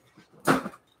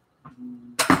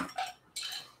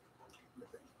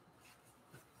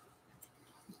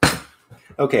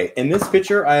 Okay, in this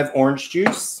pitcher, I have orange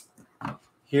juice.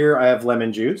 Here I have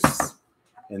lemon juice.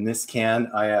 In this can,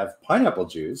 I have pineapple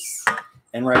juice.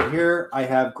 And right here, I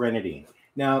have grenadine.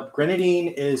 Now, grenadine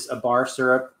is a bar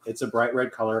syrup. It's a bright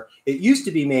red color. It used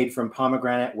to be made from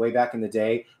pomegranate way back in the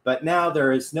day, but now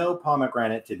there is no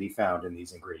pomegranate to be found in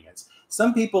these ingredients.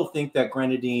 Some people think that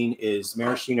grenadine is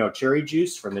maraschino cherry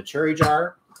juice from the cherry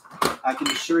jar. I can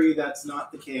assure you that's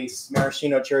not the case.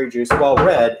 Maraschino cherry juice, while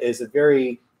red, is a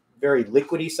very, very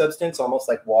liquidy substance, almost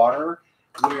like water.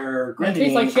 Where grenadine, it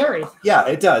tastes like cherry. Yeah,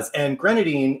 it does. And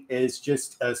grenadine is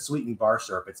just a sweetened bar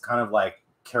syrup. It's kind of like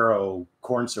Caro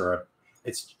corn syrup.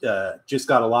 It's just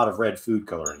got a lot of red food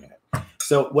coloring in it.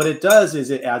 So what it does is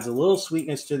it adds a little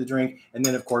sweetness to the drink. And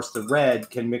then, of course, the red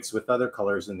can mix with other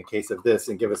colors in the case of this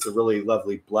and give us a really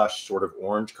lovely blush sort of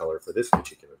orange color for this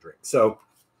particular drink. So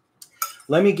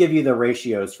let me give you the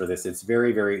ratios for this. It's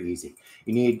very, very easy.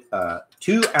 You need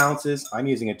 2 ounces. I'm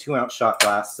using a 2-ounce shot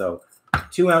glass. So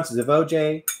 2 ounces of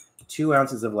OJ, 2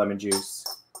 ounces of lemon juice,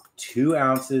 2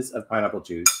 ounces of pineapple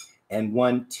juice, and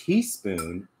 1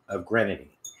 teaspoon of grenadine.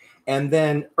 And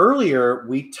then earlier,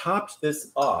 we topped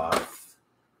this off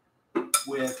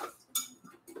with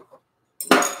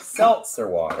seltzer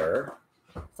water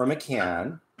from a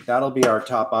can. That'll be our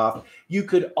top off. You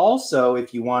could also,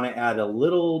 if you want to add a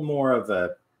little more of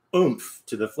a oomph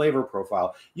to the flavor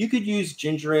profile, you could use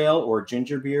ginger ale or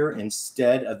ginger beer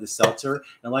instead of the seltzer.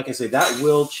 And like I say, that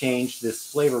will change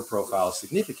this flavor profile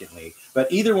significantly.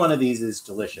 But either one of these is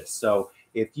delicious. So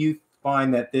if you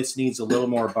find that this needs a little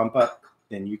more bump up,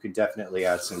 then you can definitely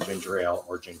add some ginger ale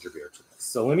or ginger beer to this.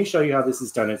 So let me show you how this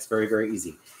is done. It's very, very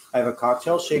easy. I have a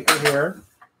cocktail shaker here,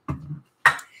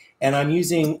 and I'm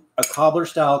using a cobbler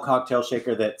style cocktail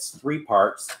shaker that's 3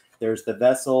 parts. There's the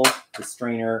vessel, the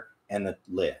strainer, and the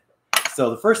lid. So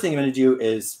the first thing I'm going to do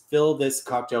is fill this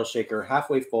cocktail shaker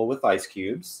halfway full with ice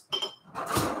cubes.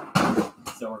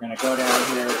 So we're going to go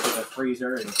down here to the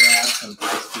freezer and grab some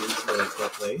ice cubes really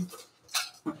quickly.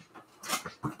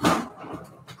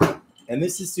 And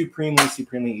this is supremely,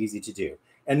 supremely easy to do.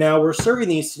 And now we're serving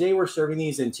these. Today we're serving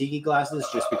these in tiki glasses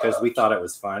just because we thought it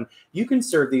was fun. You can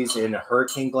serve these in a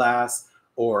hurricane glass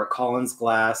or a Collins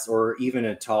glass or even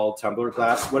a tall tumbler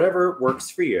glass, whatever works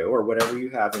for you or whatever you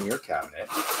have in your cabinet.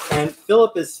 And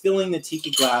Philip is filling the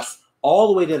tiki glass all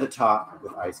the way to the top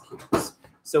with ice cubes.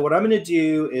 So what I'm going to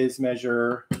do is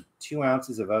measure 2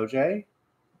 ounces of OJ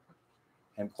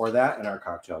and pour that in our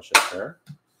cocktail shaker.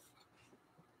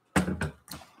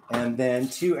 And then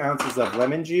 2 ounces of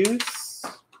lemon juice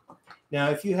Now,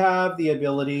 if you have the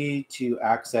ability to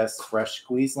access fresh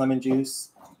squeezed lemon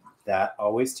juice, that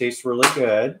always tastes really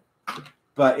good.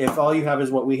 But if all you have is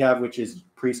what we have, which is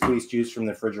pre-squeezed juice from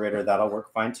the refrigerator, that'll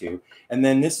work fine too. And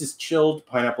then this is chilled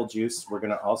pineapple juice. We're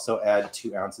going to also add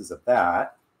 2 ounces of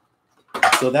that.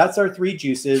 So that's our 3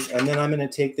 juices. And then I'm going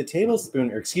to take the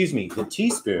the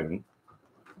teaspoon,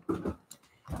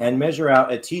 and measure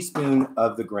out a teaspoon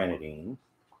of the grenadine.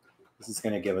 This is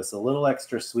going to give us a little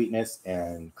extra sweetness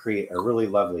and create a really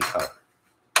lovely color.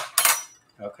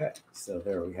 Okay, so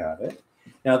there we have it.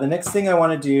 Now, the next thing I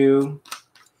want to do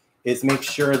is make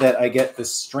sure that I get the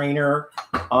strainer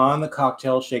on the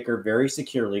cocktail shaker very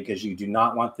securely, because you do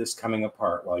not want this coming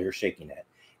apart while you're shaking it.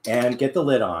 And get the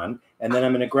lid on. And then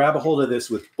I'm going to grab a hold of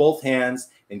this with both hands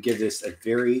and give this a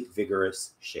very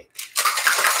vigorous shake.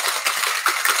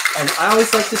 And I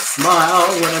always like to smile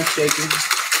when I'm shaking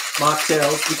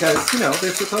mocktails because, you know,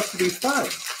 they're supposed to be fun.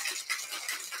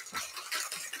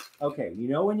 Okay, you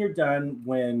know when you're done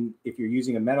if you're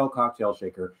using a metal cocktail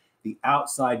shaker, the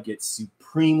outside gets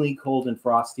supremely cold and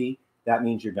frosty. That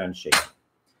means you're done shaking.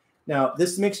 Now,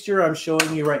 this mixture I'm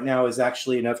showing you right now is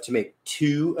actually enough to make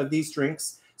 2 of these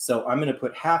drinks. So I'm going to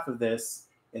put half of this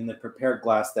in the prepared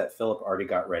glass that Philip already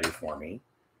got ready for me.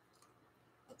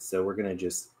 So we're going to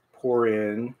just pour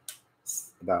in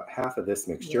about half of this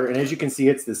mixture. And as you can see,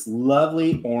 it's this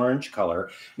lovely orange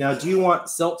color. Now, do you want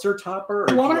seltzer topper?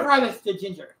 I want to try the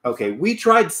ginger. Okay, we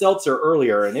tried seltzer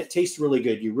earlier, and it tastes really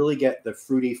good. You really get the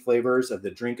fruity flavors of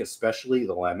the drink, especially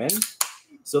the lemon.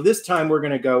 So this time we're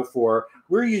going to go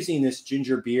we're using this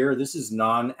ginger beer. This is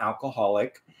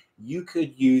non-alcoholic. You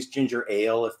could use ginger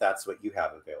ale if that's what you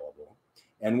have available.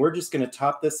 And we're just going to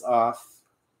top this off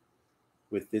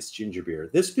with this ginger beer.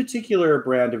 This particular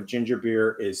brand of ginger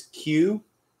beer is Q,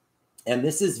 and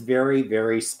this is very,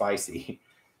 very spicy.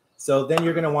 So then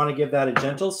you're going to want to give that a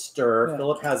gentle stir. Yeah.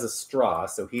 Philip has a straw,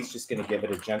 so he's just going to give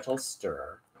it a gentle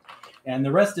stir. And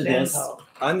the rest of this,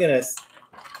 I'm going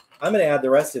to add the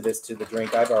rest of this to the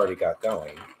drink I've already got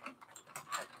going.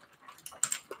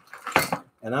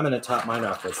 And I'm going to top mine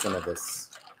off with some of this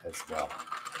as well.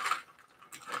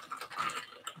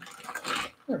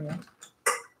 There we go.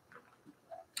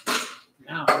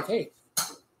 Now for a taste.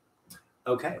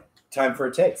 Okay, time for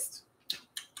a taste.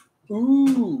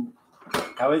 Ooh.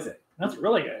 How is it? That's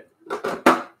really good.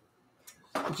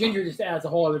 The ginger just adds a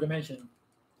whole other dimension.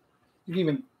 You can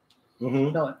even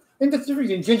smell it. I think that's the difference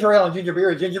between ginger ale and ginger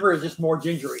beer. Ginger beer is just more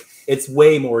gingery. It's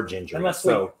way more ginger. Less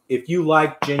so if you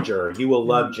like ginger, you will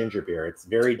love ginger beer. It's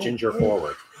very ginger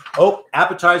forward. Oh,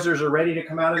 appetizers are ready to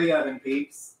come out of the oven,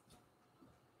 peeps.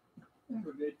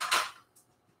 We're good.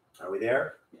 Are we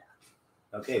there? Yeah.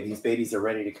 Okay, these babies are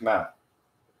ready to come out.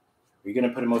 Are you going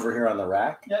to put them over here on the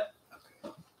rack? Yep.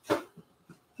 Okay.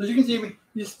 So as you can see,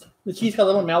 the cheese got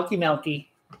a little melty.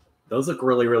 Those look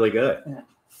really, really good. Yeah.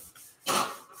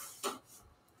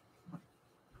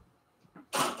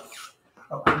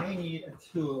 Oh, I may need a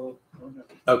tool.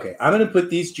 Okay, I'm going to put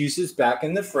these juices back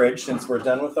in the fridge since we're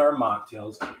done with our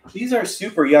mocktails. These are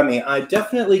super yummy. I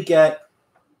definitely get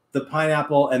the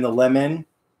pineapple and the lemon.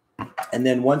 And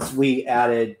then once we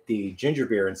added the ginger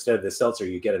beer instead of the seltzer,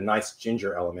 you get a nice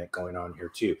ginger element going on here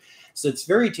too. So it's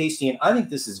very tasty, and I think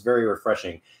this is very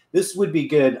refreshing. This would be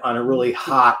good on a really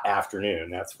hot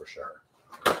afternoon, that's for sure.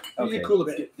 Okay, cool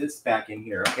let's get this back in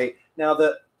here. Okay, now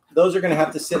those are going to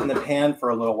have to sit in the pan for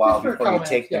a little while before you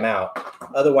take them out.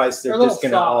 Otherwise, they're just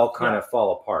going to all kind of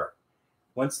fall apart.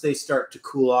 Once they start to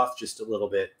cool off just a little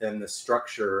bit, then the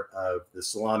structure of the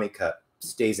salami cut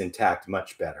stays intact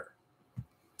much better.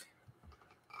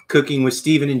 Cooking with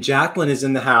Stephen and Jacqueline is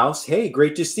in the house. Hey,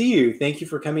 great to see you. Thank you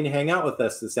for coming to hang out with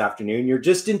us this afternoon. You're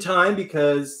just in time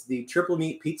because the triple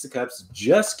meat pizza cups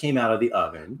just came out of the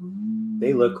oven.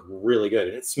 They look really good,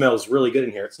 and it smells really good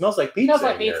in here. It smells like pizza. It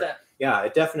smells like pizza. Yeah,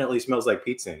 it definitely smells like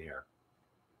pizza in here.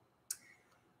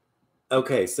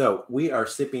 Okay, so we are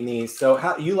sipping these. So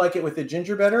how you like it with the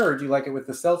ginger better, or do you like it with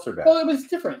the seltzer better? Well, it was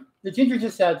different. The ginger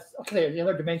just adds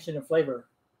another dimension of flavor.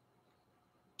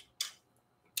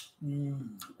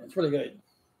 It's really good.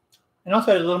 And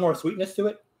also had a little more sweetness to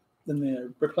it than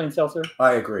the plain seltzer.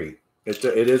 I agree. It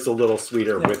is a little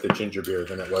sweeter with the ginger beer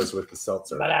than it was with the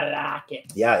seltzer. But I like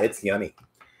it. Yeah, it's yummy.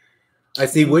 I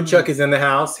see Woodchuck is in the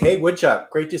house. Hey, Woodchuck,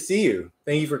 great to see you.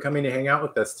 Thank you for coming to hang out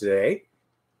with us today.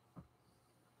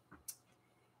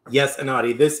 Yes,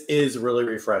 Anadi, this is really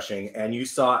refreshing. And you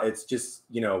saw it's just,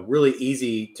 really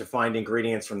easy to find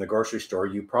ingredients from the grocery store.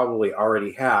 You probably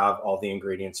already have all the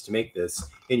ingredients to make this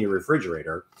in your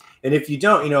refrigerator. And if you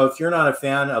don't, if you're not a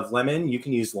fan of lemon, you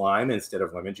can use lime instead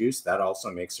of lemon juice. That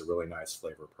also makes a really nice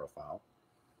flavor profile.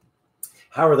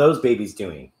 How are those babies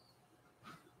doing?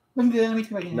 Let me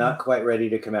try again. Not quite ready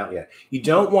to come out yet. You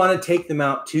don't want to take them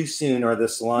out too soon or the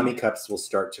salami cups will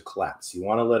start to collapse. You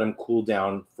want to let them cool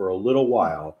down for a little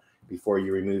while before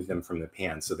you remove them from the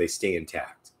pan so they stay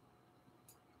intact.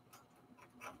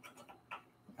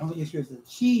 The only issue is the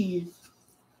cheese.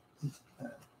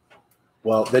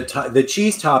 Well, the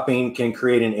cheese topping can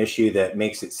create an issue that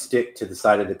makes it stick to the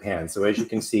side of the pan. So as you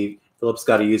can see, Philip's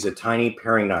got to use a tiny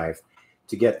paring knife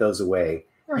to get those away.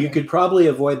 You could probably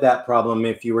avoid that problem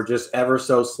if you were just ever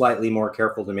so slightly more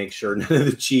careful to make sure none of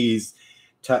the cheese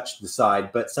touched the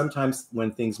side. But sometimes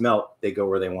when things melt, they go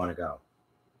where they want to go.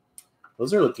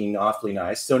 Those are looking awfully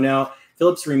nice. So now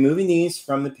Philip's removing these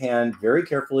from the pan very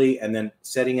carefully and then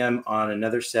setting them on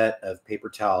another set of paper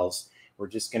towels. We're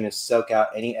just going to soak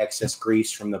out any excess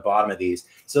grease from the bottom of these.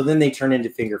 So then they turn into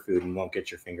finger food and won't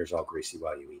get your fingers all greasy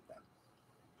while you eat them.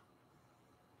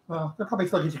 Well, they're probably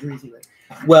still just greasy, right?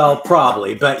 Well,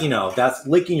 probably, but you know, that's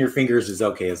licking your fingers is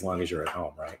okay as long as you're at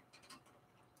home, right?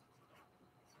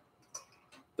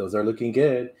 Those are looking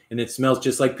good. And it smells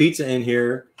just like pizza in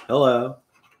here. Hello.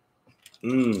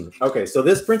 Okay, so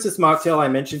this Princess Mocktail I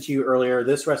mentioned to you earlier,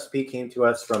 this recipe came to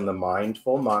us from the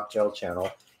Mindful Mocktail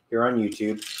channel here on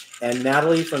YouTube. And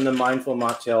Natalie from the Mindful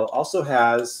Mocktail also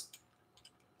has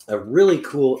a really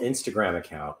cool Instagram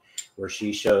account where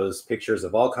she shows pictures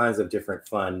of all kinds of different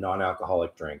fun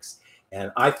non-alcoholic drinks.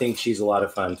 And I think she's a lot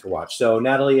of fun to watch. So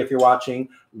Natalie, if you're watching,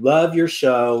 love your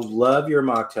show, love your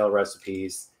mocktail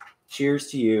recipes. Cheers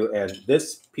to you. And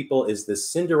this, people, is the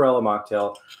Cinderella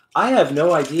Mocktail. I have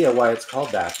no idea why it's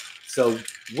called that. So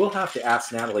we'll have to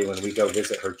ask Natalie when we go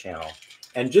visit her channel.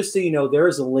 And just so you know, there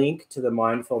is a link to the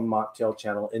Mindful Mocktail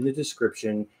channel in the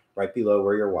description right below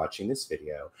where you're watching this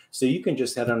video. So you can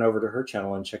just head on over to her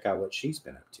channel and check out what she's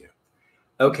been up to.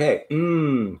 Okay.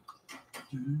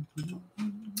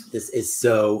 This is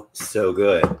so, so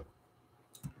good.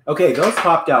 Okay, those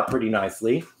popped out pretty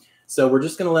nicely. So we're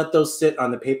just going to let those sit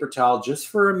on the paper towel just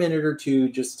for a minute or two,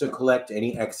 just to collect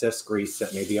any excess grease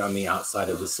that may be on the outside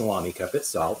of the salami cup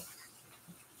itself.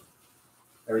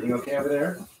 Everything okay over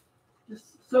there?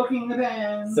 Just soaking the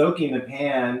pan. Soaking the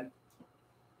pan.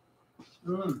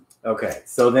 Okay,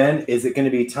 so then is it going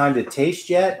to be time to taste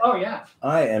yet? Oh, yeah.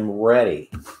 I am ready.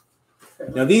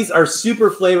 Now, these are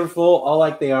super flavorful, all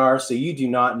like they are, so you do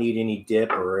not need any dip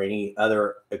or any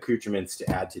other accoutrements to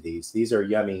add to these. These are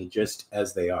yummy just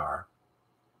as they are.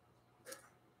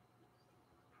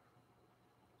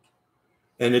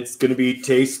 And it's going to be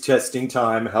taste testing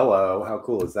time. Hello, how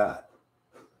cool is that?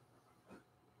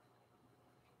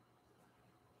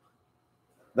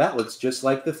 That looks just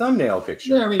like the thumbnail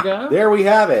picture. There we go. There we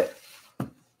have it.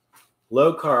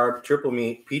 Low carb, triple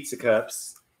meat, pizza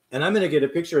cups. And I'm going to get a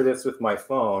picture of this with my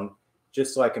phone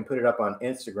just so I can put it up on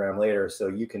Instagram later so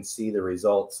you can see the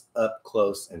results up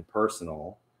close and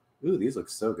personal. Ooh, these look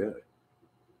so good.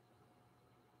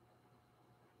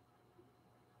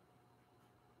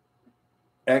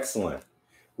 Excellent.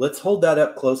 Let's hold that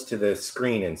up close to the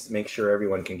screen and make sure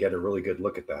everyone can get a really good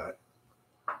look at that.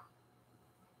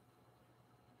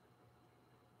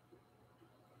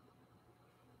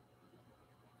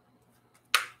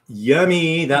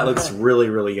 Yummy. That looks really,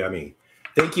 really yummy.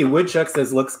 Thank you. Woodchuck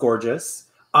says looks gorgeous.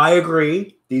 I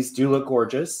agree. These do look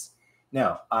gorgeous.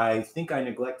 Now, I think I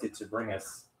neglected to bring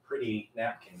us pretty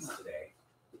napkins today.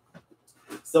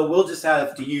 So we'll just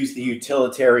have to use the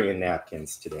utilitarian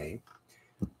napkins today.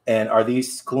 And are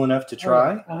these cool enough to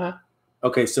try?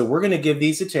 Okay, so we're going to give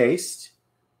these a taste.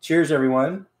 Cheers,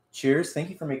 everyone. Cheers. Thank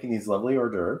you for making these lovely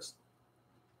hors d'oeuvres.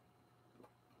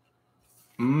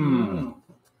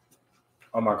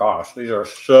 Oh my gosh, these are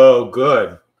so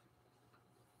good.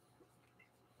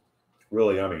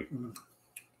 Really yummy.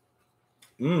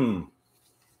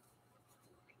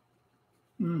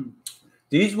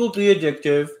 These will be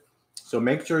addictive, so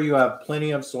make sure you have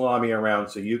plenty of salami around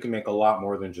so you can make a lot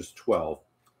more than just 12.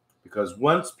 Because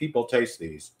once people taste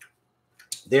these,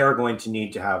 they are going to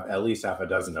need to have at least half a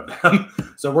dozen of them.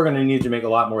 So we're going to need to make a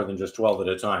lot more than just 12 at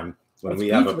a time when we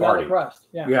have a party. Crust.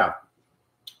 Yeah.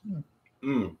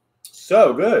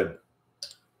 So good.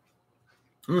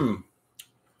 The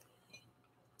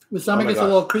salami gets a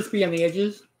little crispy on the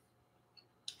edges.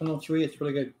 A little chewy. It's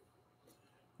really good.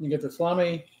 You get the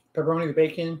salami, pepperoni, the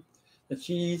bacon, the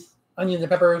cheese, onions, and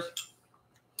peppers.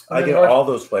 I get all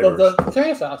those flavors. The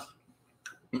tomato sauce.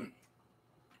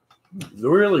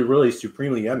 Really, really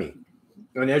supremely yummy.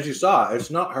 And as you saw, it's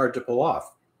not hard to pull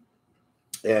off.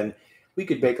 And we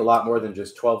could bake a lot more than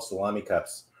just 12 salami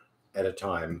cups at a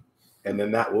time. And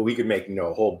then we could make,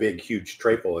 a whole big, huge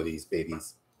tray full of these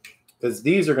babies. Because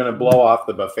these are going to blow off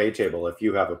the buffet table if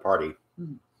you have a party.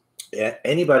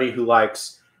 Anybody who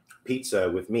likes pizza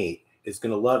with meat is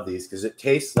going to love these because it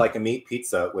tastes like a meat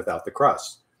pizza without the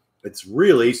crust. It's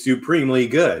really supremely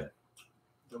good.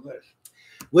 Delicious.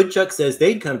 Woodchuck says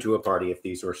they'd come to a party if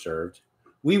these were served.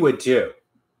 We would too.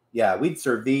 Yeah, we'd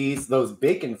serve these. Those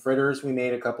bacon fritters we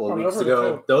made a couple of weeks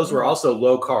ago. Those were also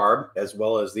low carb as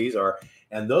well as these are.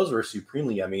 And those were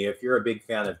supremely yummy. If you're a big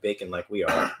fan of bacon like we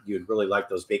are, you'd really like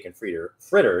those bacon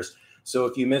fritters. So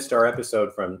if you missed our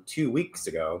episode from 2 weeks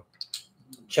ago,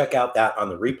 check out that on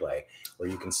the replay where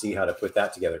you can see how to put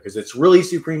that together because it's really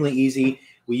supremely easy.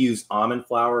 We use almond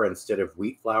flour instead of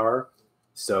wheat flour.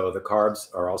 So the carbs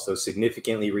are also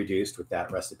significantly reduced with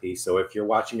that recipe. So if you're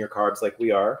watching your carbs like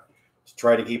we are, to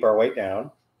try to keep our weight down,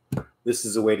 this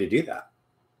is a way to do that.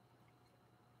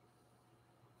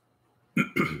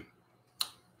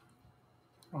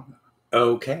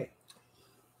 Okay.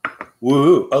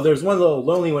 Woo! Oh, there's one little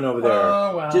lonely one over there.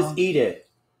 Oh, wow. Just eat it.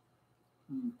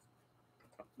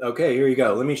 Okay, here you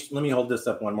go. Let me hold this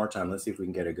up one more time. Let's see if we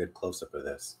can get a good close-up of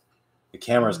this. The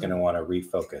camera's going to want to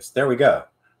refocus. There we go.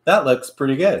 That looks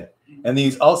pretty good. And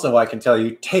these also, I can tell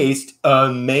you, taste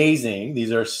amazing.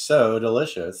 These are so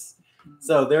delicious.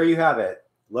 So there you have it.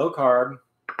 Low carb,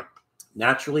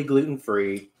 naturally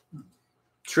gluten-free,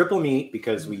 triple meat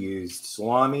because we used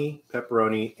salami,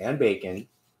 pepperoni, and bacon.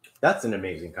 That's an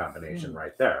amazing combination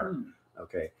right there.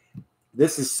 Okay.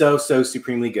 This is so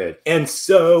supremely good and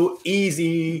so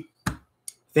easy.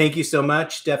 Thank you so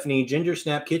much. Stephanie Ginger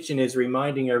Snap Kitchen is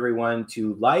reminding everyone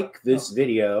to like this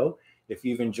video. If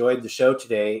you've enjoyed the show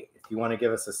today, if you want to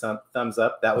give us a thumbs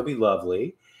up, that would be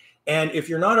lovely. And if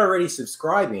you're not already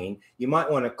subscribing, you might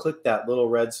want to click that little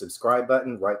red subscribe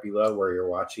button right below where you're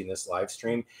watching this live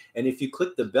stream. And if you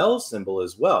click the bell symbol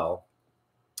as well,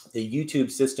 the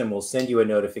YouTube system will send you a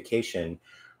notification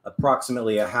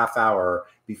approximately a half hour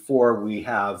before we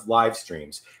have live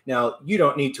streams. Now, you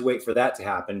don't need to wait for that to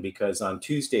happen because on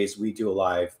Tuesdays, we do a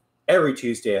live every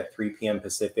Tuesday at 3 p.m.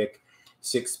 Pacific,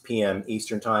 6 p.m.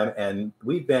 Eastern time. And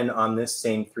we've been on this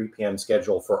same 3 p.m.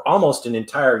 schedule for almost an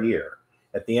entire year.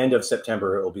 At the end of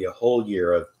September, it will be a whole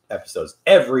year of episodes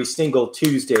every single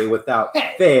Tuesday without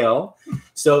fail.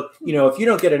 So, you know, if you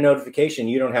don't get a notification,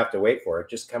 you don't have to wait for it.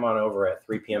 Just come on over at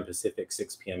 3 p.m. Pacific,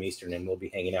 6 p.m. Eastern, and we'll be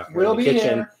hanging out here in the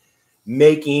kitchen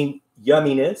making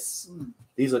yumminess.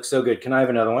 These look so good. Can I have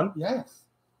another one? Yes.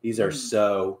 These are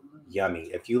so yummy.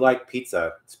 If you like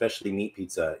pizza, especially meat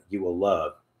pizza, you will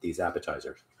love these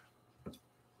appetizers.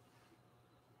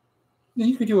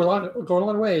 You could do go a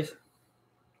lot of ways.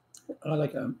 I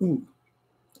like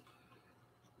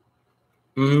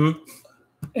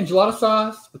enchilada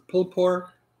sauce with pulled pork.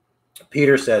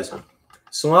 Peter says,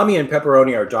 salami and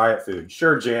pepperoni are diet food.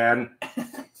 Sure, Jan.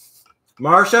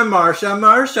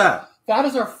 Marsha. That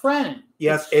is our friend.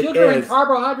 Yes, it's sugar and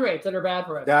carbohydrates that are bad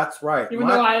for us. That's right. Even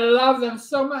though I love them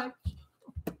so much.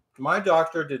 My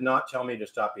doctor did not tell me to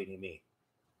stop eating meat.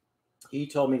 He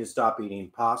told me to stop eating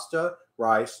pasta,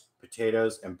 rice,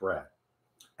 potatoes, and bread.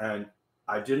 And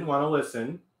I didn't want to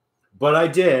listen, but I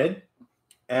did.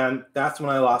 And that's when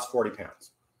I lost 40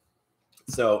 pounds.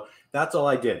 So that's all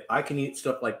I did. I can eat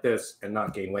stuff like this and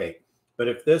not gain weight. But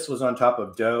if this was on top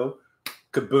of dough,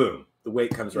 kaboom, the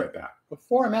weight comes right back.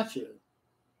 Before I met you,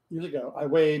 years ago, I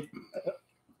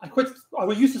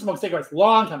used to smoke cigarettes a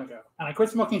long time ago. And I quit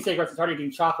smoking cigarettes and started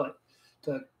eating chocolate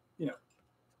because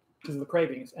of the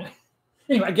cravings. And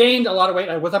anyway, I gained a lot of weight.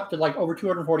 I was up to like over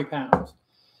 240 pounds.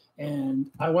 And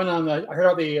I went on I heard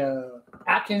about the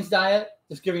Atkins diet,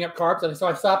 just giving up carbs. And so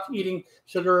I stopped eating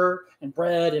sugar and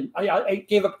bread. And I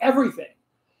gave up everything.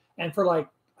 And for like,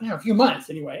 a few months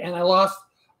anyway. And I lost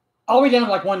all the way down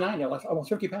to like 190. I lost almost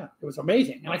 50 pounds. It was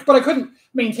amazing. But I couldn't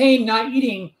maintain not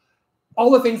eating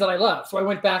all the things that I love. So I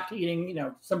went back to eating,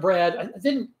 some bread.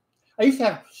 I used to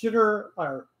have sugar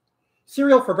or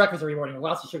cereal for breakfast every morning with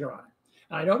lots of sugar on it.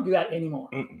 And I don't do that anymore.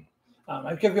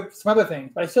 I give up some other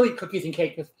things, but I still eat cookies and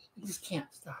cake because I just can't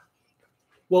stop.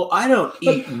 Well, I don't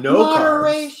eat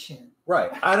moderation. Carbs.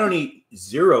 Right. I don't eat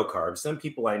zero carbs. Some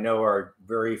people I know are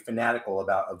very fanatical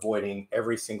about avoiding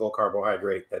every single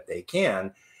carbohydrate that they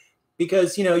can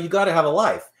because, you got to have a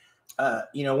life.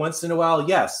 Once in a while,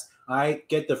 yes, I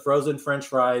get the frozen French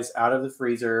fries out of the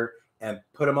freezer and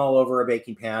put them all over a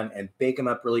baking pan and bake them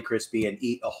up really crispy and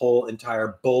eat a whole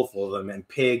entire bowl full of them and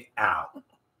pig out.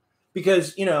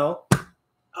 Because,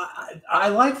 I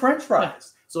like French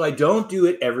fries. So I don't do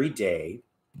it every day,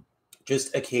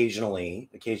 just occasionally.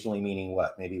 Occasionally meaning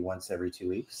what? Maybe once every 2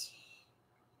 weeks?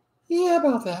 Yeah,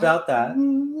 about that. About that.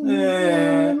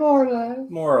 More or less.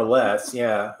 More or less,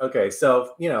 yeah. Okay,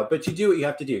 so, but you do what you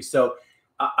have to do. So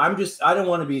I don't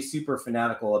want to be super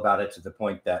fanatical about it to the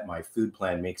point that my food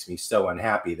plan makes me so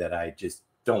unhappy that I just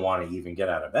don't want to even get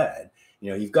out of bed.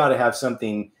 You've got to have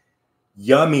something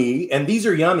yummy. And these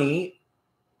are yummy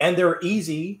and they're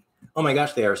easy. Oh my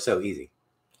gosh, they are so easy.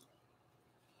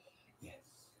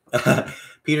 Yes.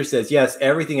 Peter says, yes,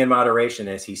 everything in moderation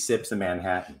as he sips a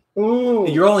Manhattan. Ooh.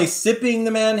 You're only sipping the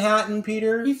Manhattan,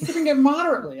 Peter? He's sipping it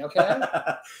moderately, okay?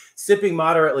 Sipping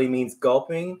moderately means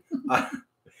gulping.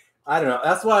 I don't know.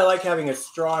 That's why I like having a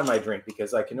straw in my drink,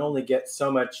 because I can only get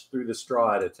so much through the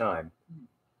straw at a time.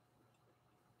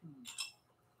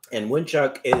 And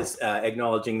Woodchuck is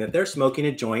acknowledging that they're smoking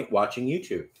a joint watching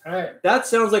YouTube. All right. That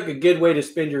sounds like a good way to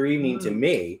spend your evening to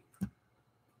me.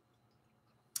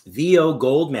 VO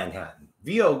Gold Manhattan.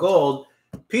 VO Gold,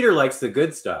 Peter likes the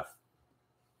good stuff.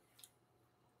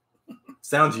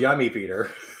 Sounds yummy, Peter.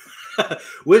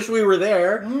 Wish we were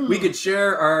there. We could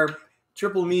share our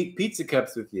triple meat pizza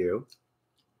cups with you.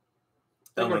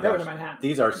 Oh my gosh.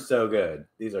 These are so good.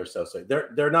 These are so sweet.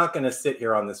 They're not going to sit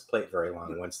here on this plate very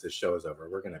long once this show is over.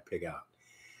 We're going to pig out.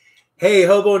 Hey,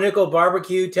 Hobo Nickel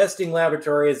Barbecue Testing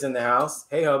Laboratory is in the house.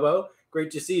 Hey, Hobo.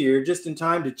 Great to see you. You're just in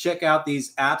time to check out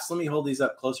these apps. Let me hold these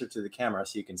up closer to the camera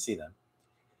so you can see them.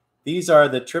 These are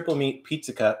the triple meat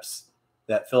pizza cups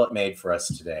that Philip made for us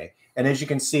today. And as you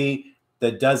can see,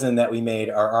 the dozen that we made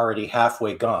are already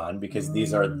halfway gone because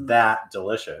these are that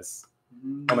delicious.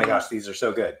 Oh my gosh, these are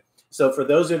so good. So for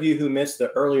those of you who missed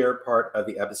the earlier part of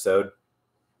the episode,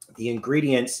 the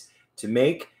ingredients to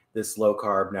make this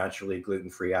low-carb, naturally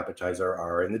gluten-free appetizer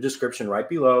are in the description right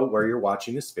below where you're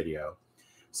watching this video.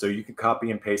 So you can copy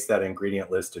and paste that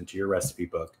ingredient list into your recipe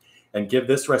book and give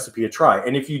this recipe a try.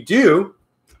 And if you do,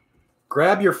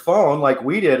 grab your phone like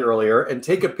we did earlier and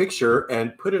take a picture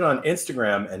and put it on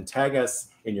Instagram and tag us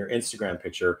in your Instagram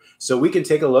picture so we can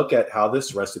take a look at how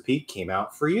this recipe came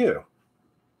out for you.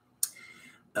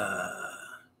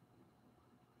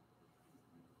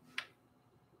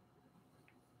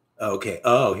 Okay.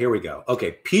 Oh, here we go.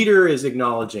 Okay. Peter is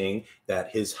acknowledging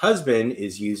that his husband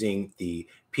is using the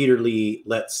Peter Lee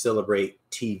Let's Celebrate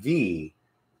TV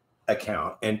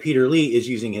account, and Peter Lee is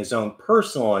using his own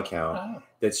personal account.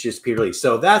 That's just Peter Lee.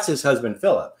 So that's his husband,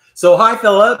 Philip. So hi,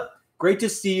 Philip. Great to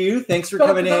see you. Thanks for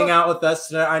coming to hang out with us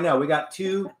tonight. I know we got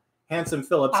two handsome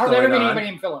Philips going on. I've never met anybody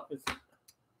named Philip.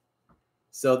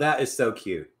 So that is so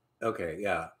cute. Okay,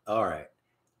 yeah. All right.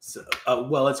 So,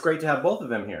 well, it's great to have both of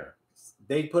them here.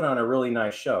 They put on a really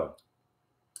nice show.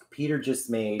 Peter just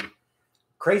made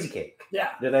crazy cake.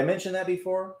 Yeah. Did I mention that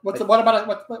before? What about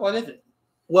it? What is it?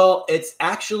 Well, it's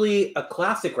actually a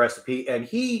classic recipe, and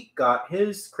he got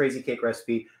his crazy cake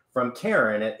recipe from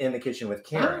Karen at In the Kitchen with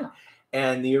Karen. Ah.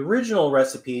 And the original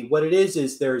recipe, what it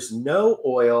is there's no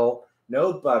oil,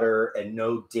 no butter, and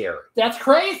no dairy. That's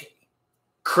crazy.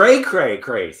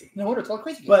 Crazy. No wonder it's all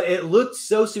crazy. But it looked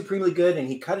so supremely good, and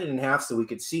he cut it in half so we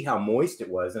could see how moist it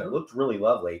was, and it looked really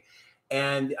lovely.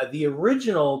 And the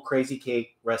original crazy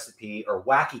cake recipe, or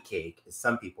wacky cake, as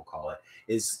some people call it,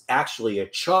 is actually a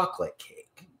chocolate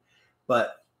cake.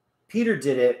 But Peter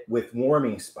did it with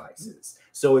warming spices.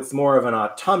 So it's more of an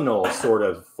autumnal sort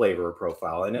of flavor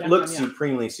profile. And it looks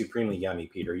supremely, supremely yummy,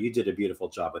 Peter. You did a beautiful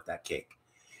job with that cake.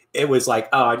 It was like,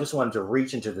 oh, I just wanted to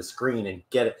reach into the screen and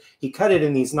get it. He cut it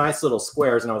in these nice little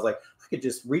squares, and I was like, I could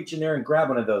just reach in there and grab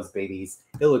one of those babies.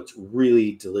 It looked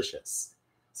really delicious.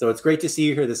 So it's great to see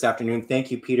you here this afternoon.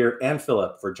 Thank you, Peter and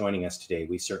Philip, for joining us today.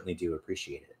 We certainly do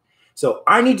appreciate it. So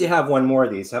I need to have one more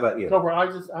of these. How about you?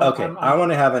 Okay, I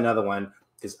want to have another one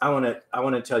because I want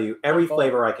to tell you every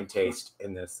flavor I can taste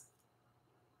in this.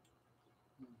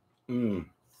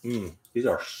 These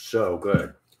are so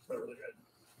good. Really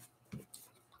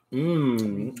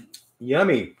good.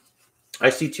 Yummy. I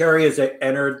see Terry has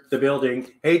entered the building.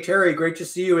 Hey, Terry, great to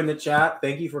see you in the chat.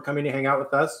 Thank you for coming to hang out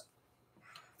with us.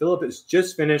 Philip has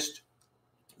just finished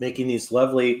making these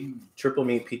lovely triple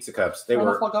meat pizza cups. They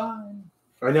were.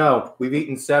 I know. We've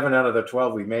eaten 7 out of the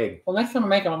 12 we made. Well, next time I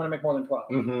make them, I'm going to make more than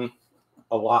 12.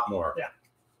 A lot more. Yeah.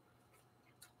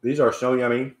 These are so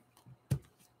yummy.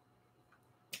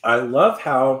 I love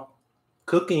how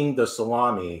cooking the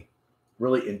salami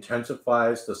really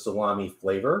intensifies the salami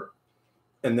flavor.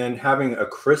 And then having a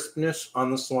crispness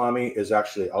on the salami is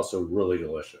actually also really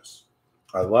delicious.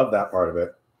 I love that part of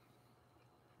it.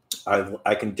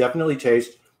 I can definitely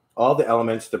taste all the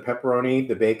elements, the pepperoni,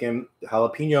 the bacon, the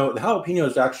jalapeno. The jalapeno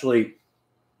is actually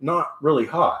not really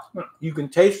hot. You can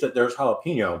taste that there's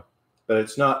jalapeno, but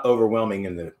it's not overwhelming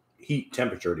in the heat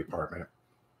temperature department.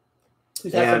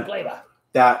 And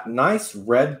that nice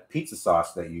red pizza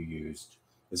sauce that you used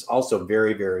is also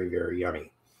very, very, very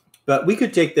yummy. But we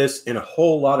could take this in a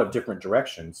whole lot of different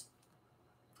directions.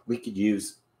 We could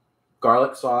use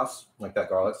garlic sauce, like that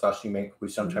garlic sauce you make. We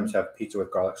sometimes have pizza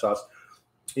with garlic sauce.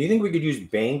 Do you think we could use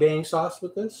bang bang sauce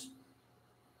with this?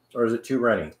 Or is it too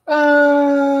runny?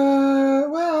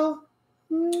 well,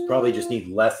 probably just need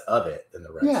less of it than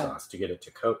the red sauce to get it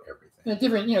to coat everything. A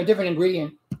different, different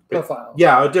ingredient profile.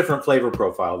 Yeah, a different flavor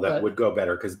profile that would go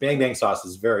better because Bang Bang sauce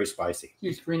is very spicy.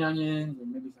 Use green onions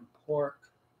and maybe some pork.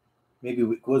 Maybe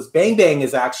because Bang Bang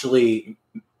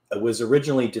was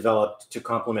originally developed to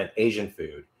complement Asian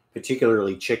food,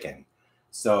 particularly chicken.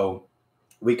 So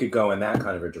we could go in that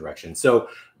kind of a direction. So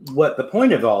what the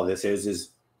point of all of this is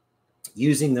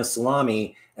using the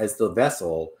salami as the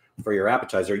vessel for your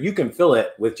appetizer. You can fill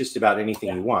it with just about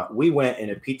anything you want. We went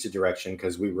in a pizza direction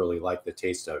because we really like the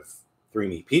taste of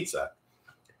 3-meat pizza.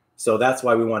 So that's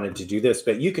why we wanted to do this.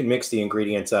 But you can mix the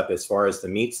ingredients up as far as the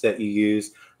meats that you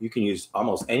use. You can use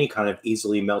almost any kind of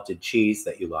easily melted cheese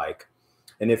that you like.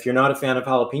 And if you're not a fan of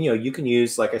jalapeno, you can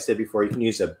use, like I said before, you can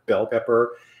use a bell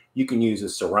pepper. You can use a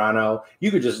serrano. You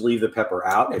could just leave the pepper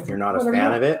out if you're not a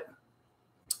fan of it.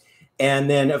 And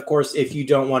then, of course, if you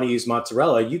don't want to use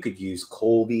mozzarella, you could use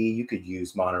Colby. You could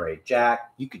use Monterey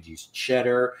Jack. You could use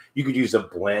cheddar. You could use a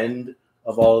blend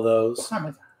of all of those.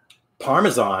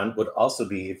 Parmesan would also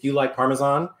be, if you like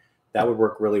Parmesan, that would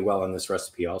work really well in this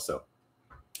recipe also.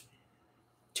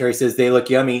 Terry says they look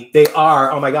yummy. They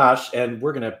are. Oh my gosh. And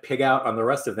we're going to pig out on the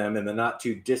rest of them in the not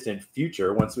too distant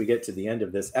future once we get to the end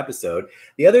of this episode.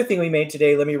 The other thing we made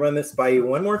today, let me run this by you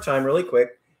one more time really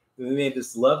quick. We made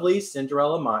this lovely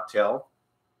Cinderella Mocktail.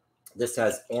 This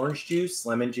has orange juice,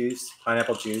 lemon juice,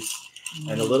 pineapple juice,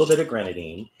 and a little bit of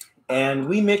grenadine. And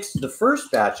we mixed the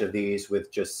first batch of these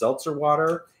with just seltzer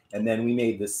water. And then we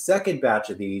made the second batch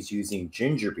of these using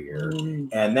ginger beer.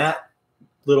 And that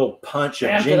little punch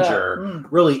of ginger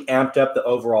really amped up the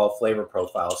overall flavor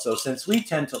profile. So since we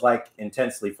tend to like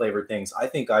intensely flavored things, I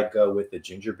think I'd go with the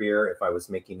ginger beer if I was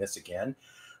making this again.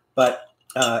 But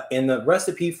in the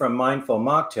recipe from Mindful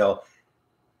Mocktail,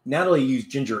 Natalie used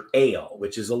ginger ale,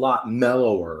 which is a lot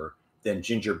mellower than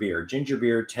ginger beer. Ginger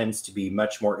beer tends to be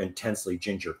much more intensely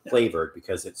ginger flavored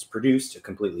because it's produced a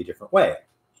completely different way.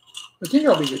 But ginger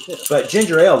will be good too. But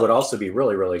ginger ale would also be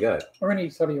really, really good. Or any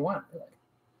soda you want, really.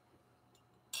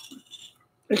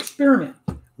 Experiment.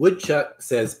 Woodchuck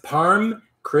says Parm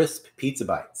crisp pizza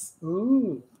bites.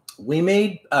 Ooh. We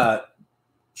made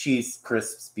cheese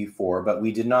crisps before, but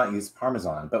we did not use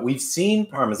Parmesan. But we've seen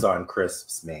Parmesan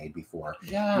crisps made before.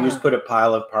 Yeah. You just put a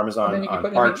pile of Parmesan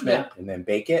on parchment and then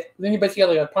bake it. Then you basically get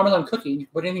like a Parmesan cookie. You can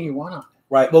put anything you want on it.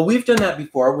 Right. Well, we've done that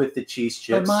before with the cheese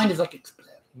chips. My mind is like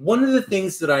exploding. One of the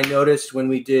things that I noticed when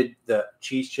we did the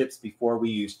cheese chips before, we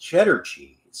used cheddar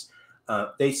cheese.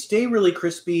 They stay really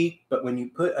crispy, but when you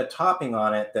put a topping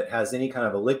on it that has any kind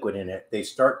of a liquid in it, they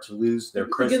start to lose their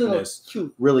crispness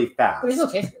really fast. But they still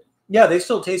taste good. Yeah, they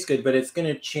still taste good, but it's going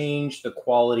to change the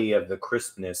quality of the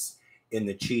crispness in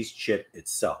the cheese chip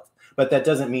itself. But that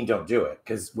doesn't mean don't do it,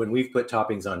 because when we've put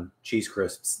toppings on cheese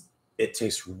crisps, it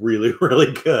tastes really,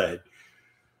 really good.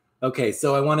 Okay,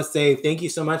 so I want to say thank you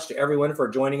so much to everyone for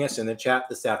joining us in the chat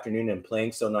this afternoon and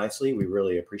playing so nicely. We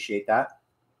really appreciate that.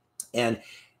 And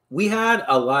we had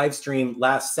a live stream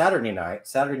last Saturday night.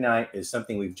 Saturday night is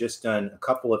something we've just done a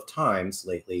couple of times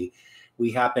lately. We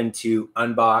happened to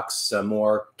unbox some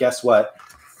more, guess what?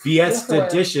 Fiesta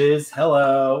dishes.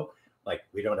 Hello. Like,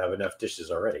 we don't have enough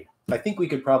dishes already. I think we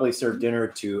could probably serve dinner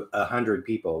to 100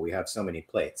 people. We have so many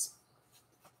plates.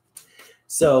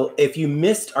 So if you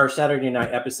missed our Saturday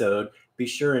night episode, be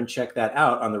sure and check that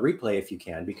out on the replay if you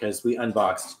can, because we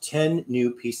unboxed 10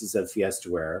 new pieces of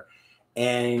Fiestaware,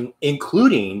 and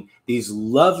including these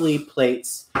lovely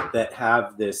plates that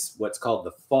have this, what's called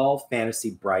the Fall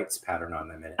Fantasy Brights pattern on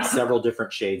them. And it's several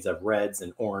different shades of reds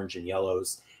and orange and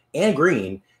yellows and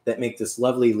green that make this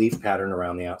lovely leaf pattern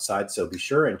around the outside. So be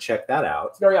sure and check that out.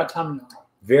 It's very autumnal.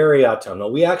 Very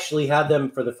autumnal. We actually had them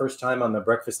for the first time on the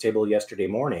breakfast table yesterday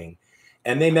morning,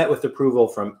 and they met with approval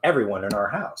from everyone in our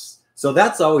house. So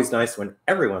that's always nice when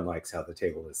everyone likes how the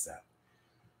table is set.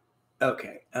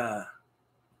 Okay.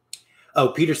 Oh,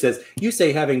 Peter says, you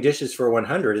say having dishes for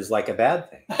 100 is like a bad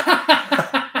thing.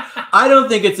 I don't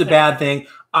think it's a bad thing.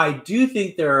 I do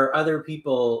think there are other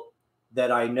people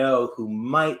that I know who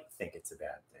might think it's a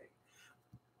bad thing.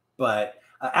 But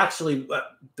actually,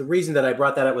 the reason that I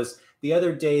brought that up was the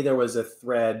other day there was a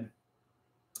thread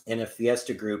in a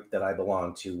Fiesta group that I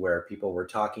belong to where people were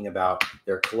talking about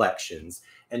their collections.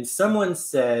 And someone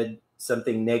said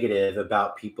something negative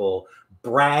about people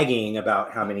bragging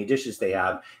about how many dishes they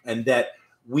have, and that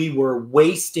we were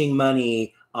wasting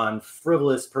money on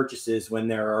frivolous purchases when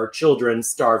there are children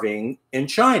starving in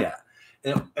China.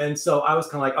 And so I was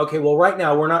kind of like, okay, well, right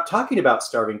now we're not talking about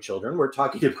starving children. We're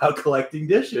talking about collecting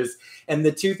dishes. And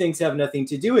the two things have nothing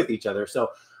to do with each other. So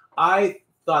I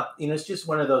thought, it's just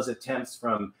one of those attempts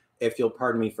from if you'll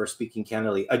pardon me for speaking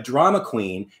candidly, a drama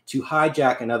queen to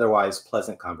hijack an otherwise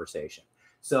pleasant conversation.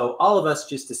 So all of us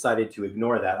just decided to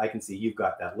ignore that. I can see you've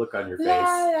got that look on your face.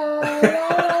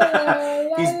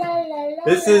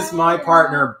 This is my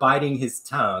partner biting his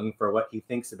tongue for what he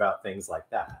thinks about things like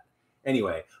that.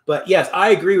 Anyway, but yes, I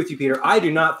agree with you, Peter. I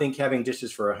do not think having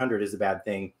dishes for 100 is a bad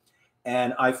thing.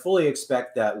 And I fully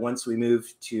expect that once we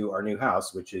move to our new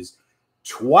house, which is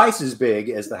twice as big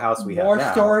as the house we have now.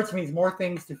 More storage means more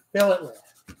things to fill it with.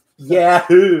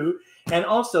 Yahoo! And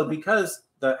also, because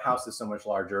the house is so much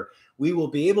larger, we will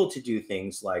be able to do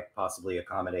things like possibly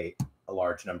accommodate a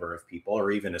large number of people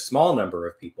or even a small number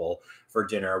of people for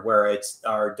dinner, where it's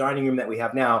our dining room that we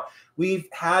have now. We've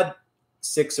had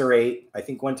 6 or 8. I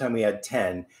think one time we had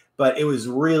 10, but it was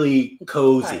really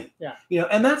cozy. Yeah. You know,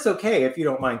 and that's okay if you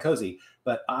don't mind cozy,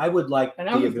 but I would like and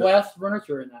now there's less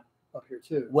furniture in that up here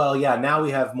too. Well, yeah, now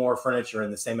we have more furniture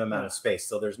in the same amount of space,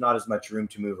 so there's not as much room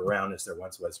to move around as there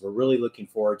once was. We're really looking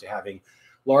forward to having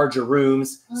larger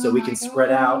rooms so we can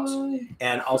spread out.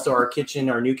 And also our kitchen,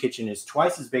 our new kitchen is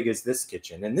twice as big as this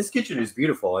kitchen. And this kitchen is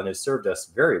beautiful and has served us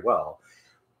very well.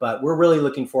 But we're really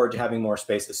looking forward to having more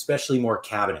space, especially more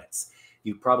cabinets.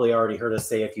 You probably already heard us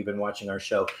say, if you've been watching our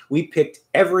show, we picked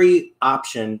every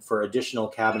option for additional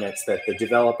cabinets that the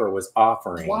developer was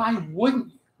offering. Why wouldn't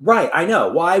you? Right, I know.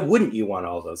 Why wouldn't you want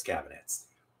all those cabinets?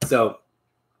 So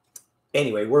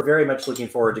anyway, we're very much looking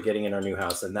forward to getting in our new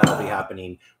house, and that'll be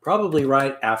happening probably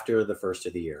right after the first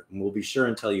of the year. And we'll be sure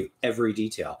and tell you every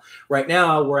detail. Right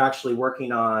now, we're actually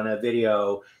working on a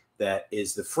video that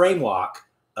is the frame walk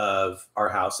of our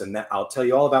house, and that I'll tell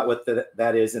you all about what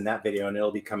that is in that video, and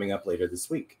it'll be coming up later this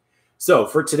week. So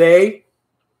for today,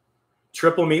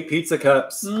 triple meat pizza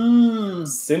cups,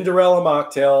 Cinderella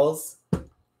mocktails.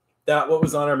 That what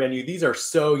was on our menu. These are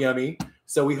so yummy.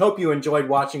 So we hope you enjoyed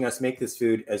watching us make this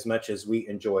food as much as we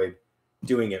enjoyed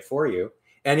doing it for you.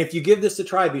 And if you give this a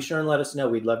try, be sure and let us know.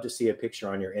 We'd love to see a picture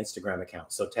on your Instagram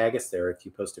account. So tag us there if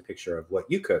you post a picture of what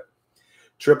you cook.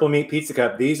 Triple meat pizza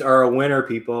cup. These are a winner,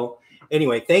 people.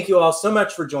 Anyway, thank you all so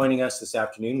much for joining us this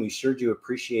afternoon. We sure do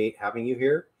appreciate having you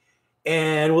here.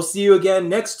 And we'll see you again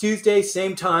next Tuesday,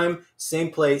 same time,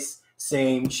 same place,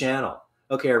 same channel.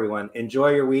 Okay, everyone, enjoy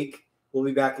your week. We'll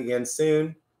be back again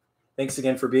soon. Thanks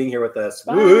again for being here with us.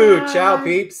 Woo! Ciao,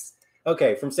 peeps.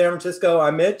 Okay, from San Francisco,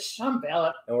 I'm Mitch. I'm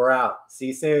Philip. And we're out. See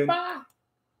you soon. Bye.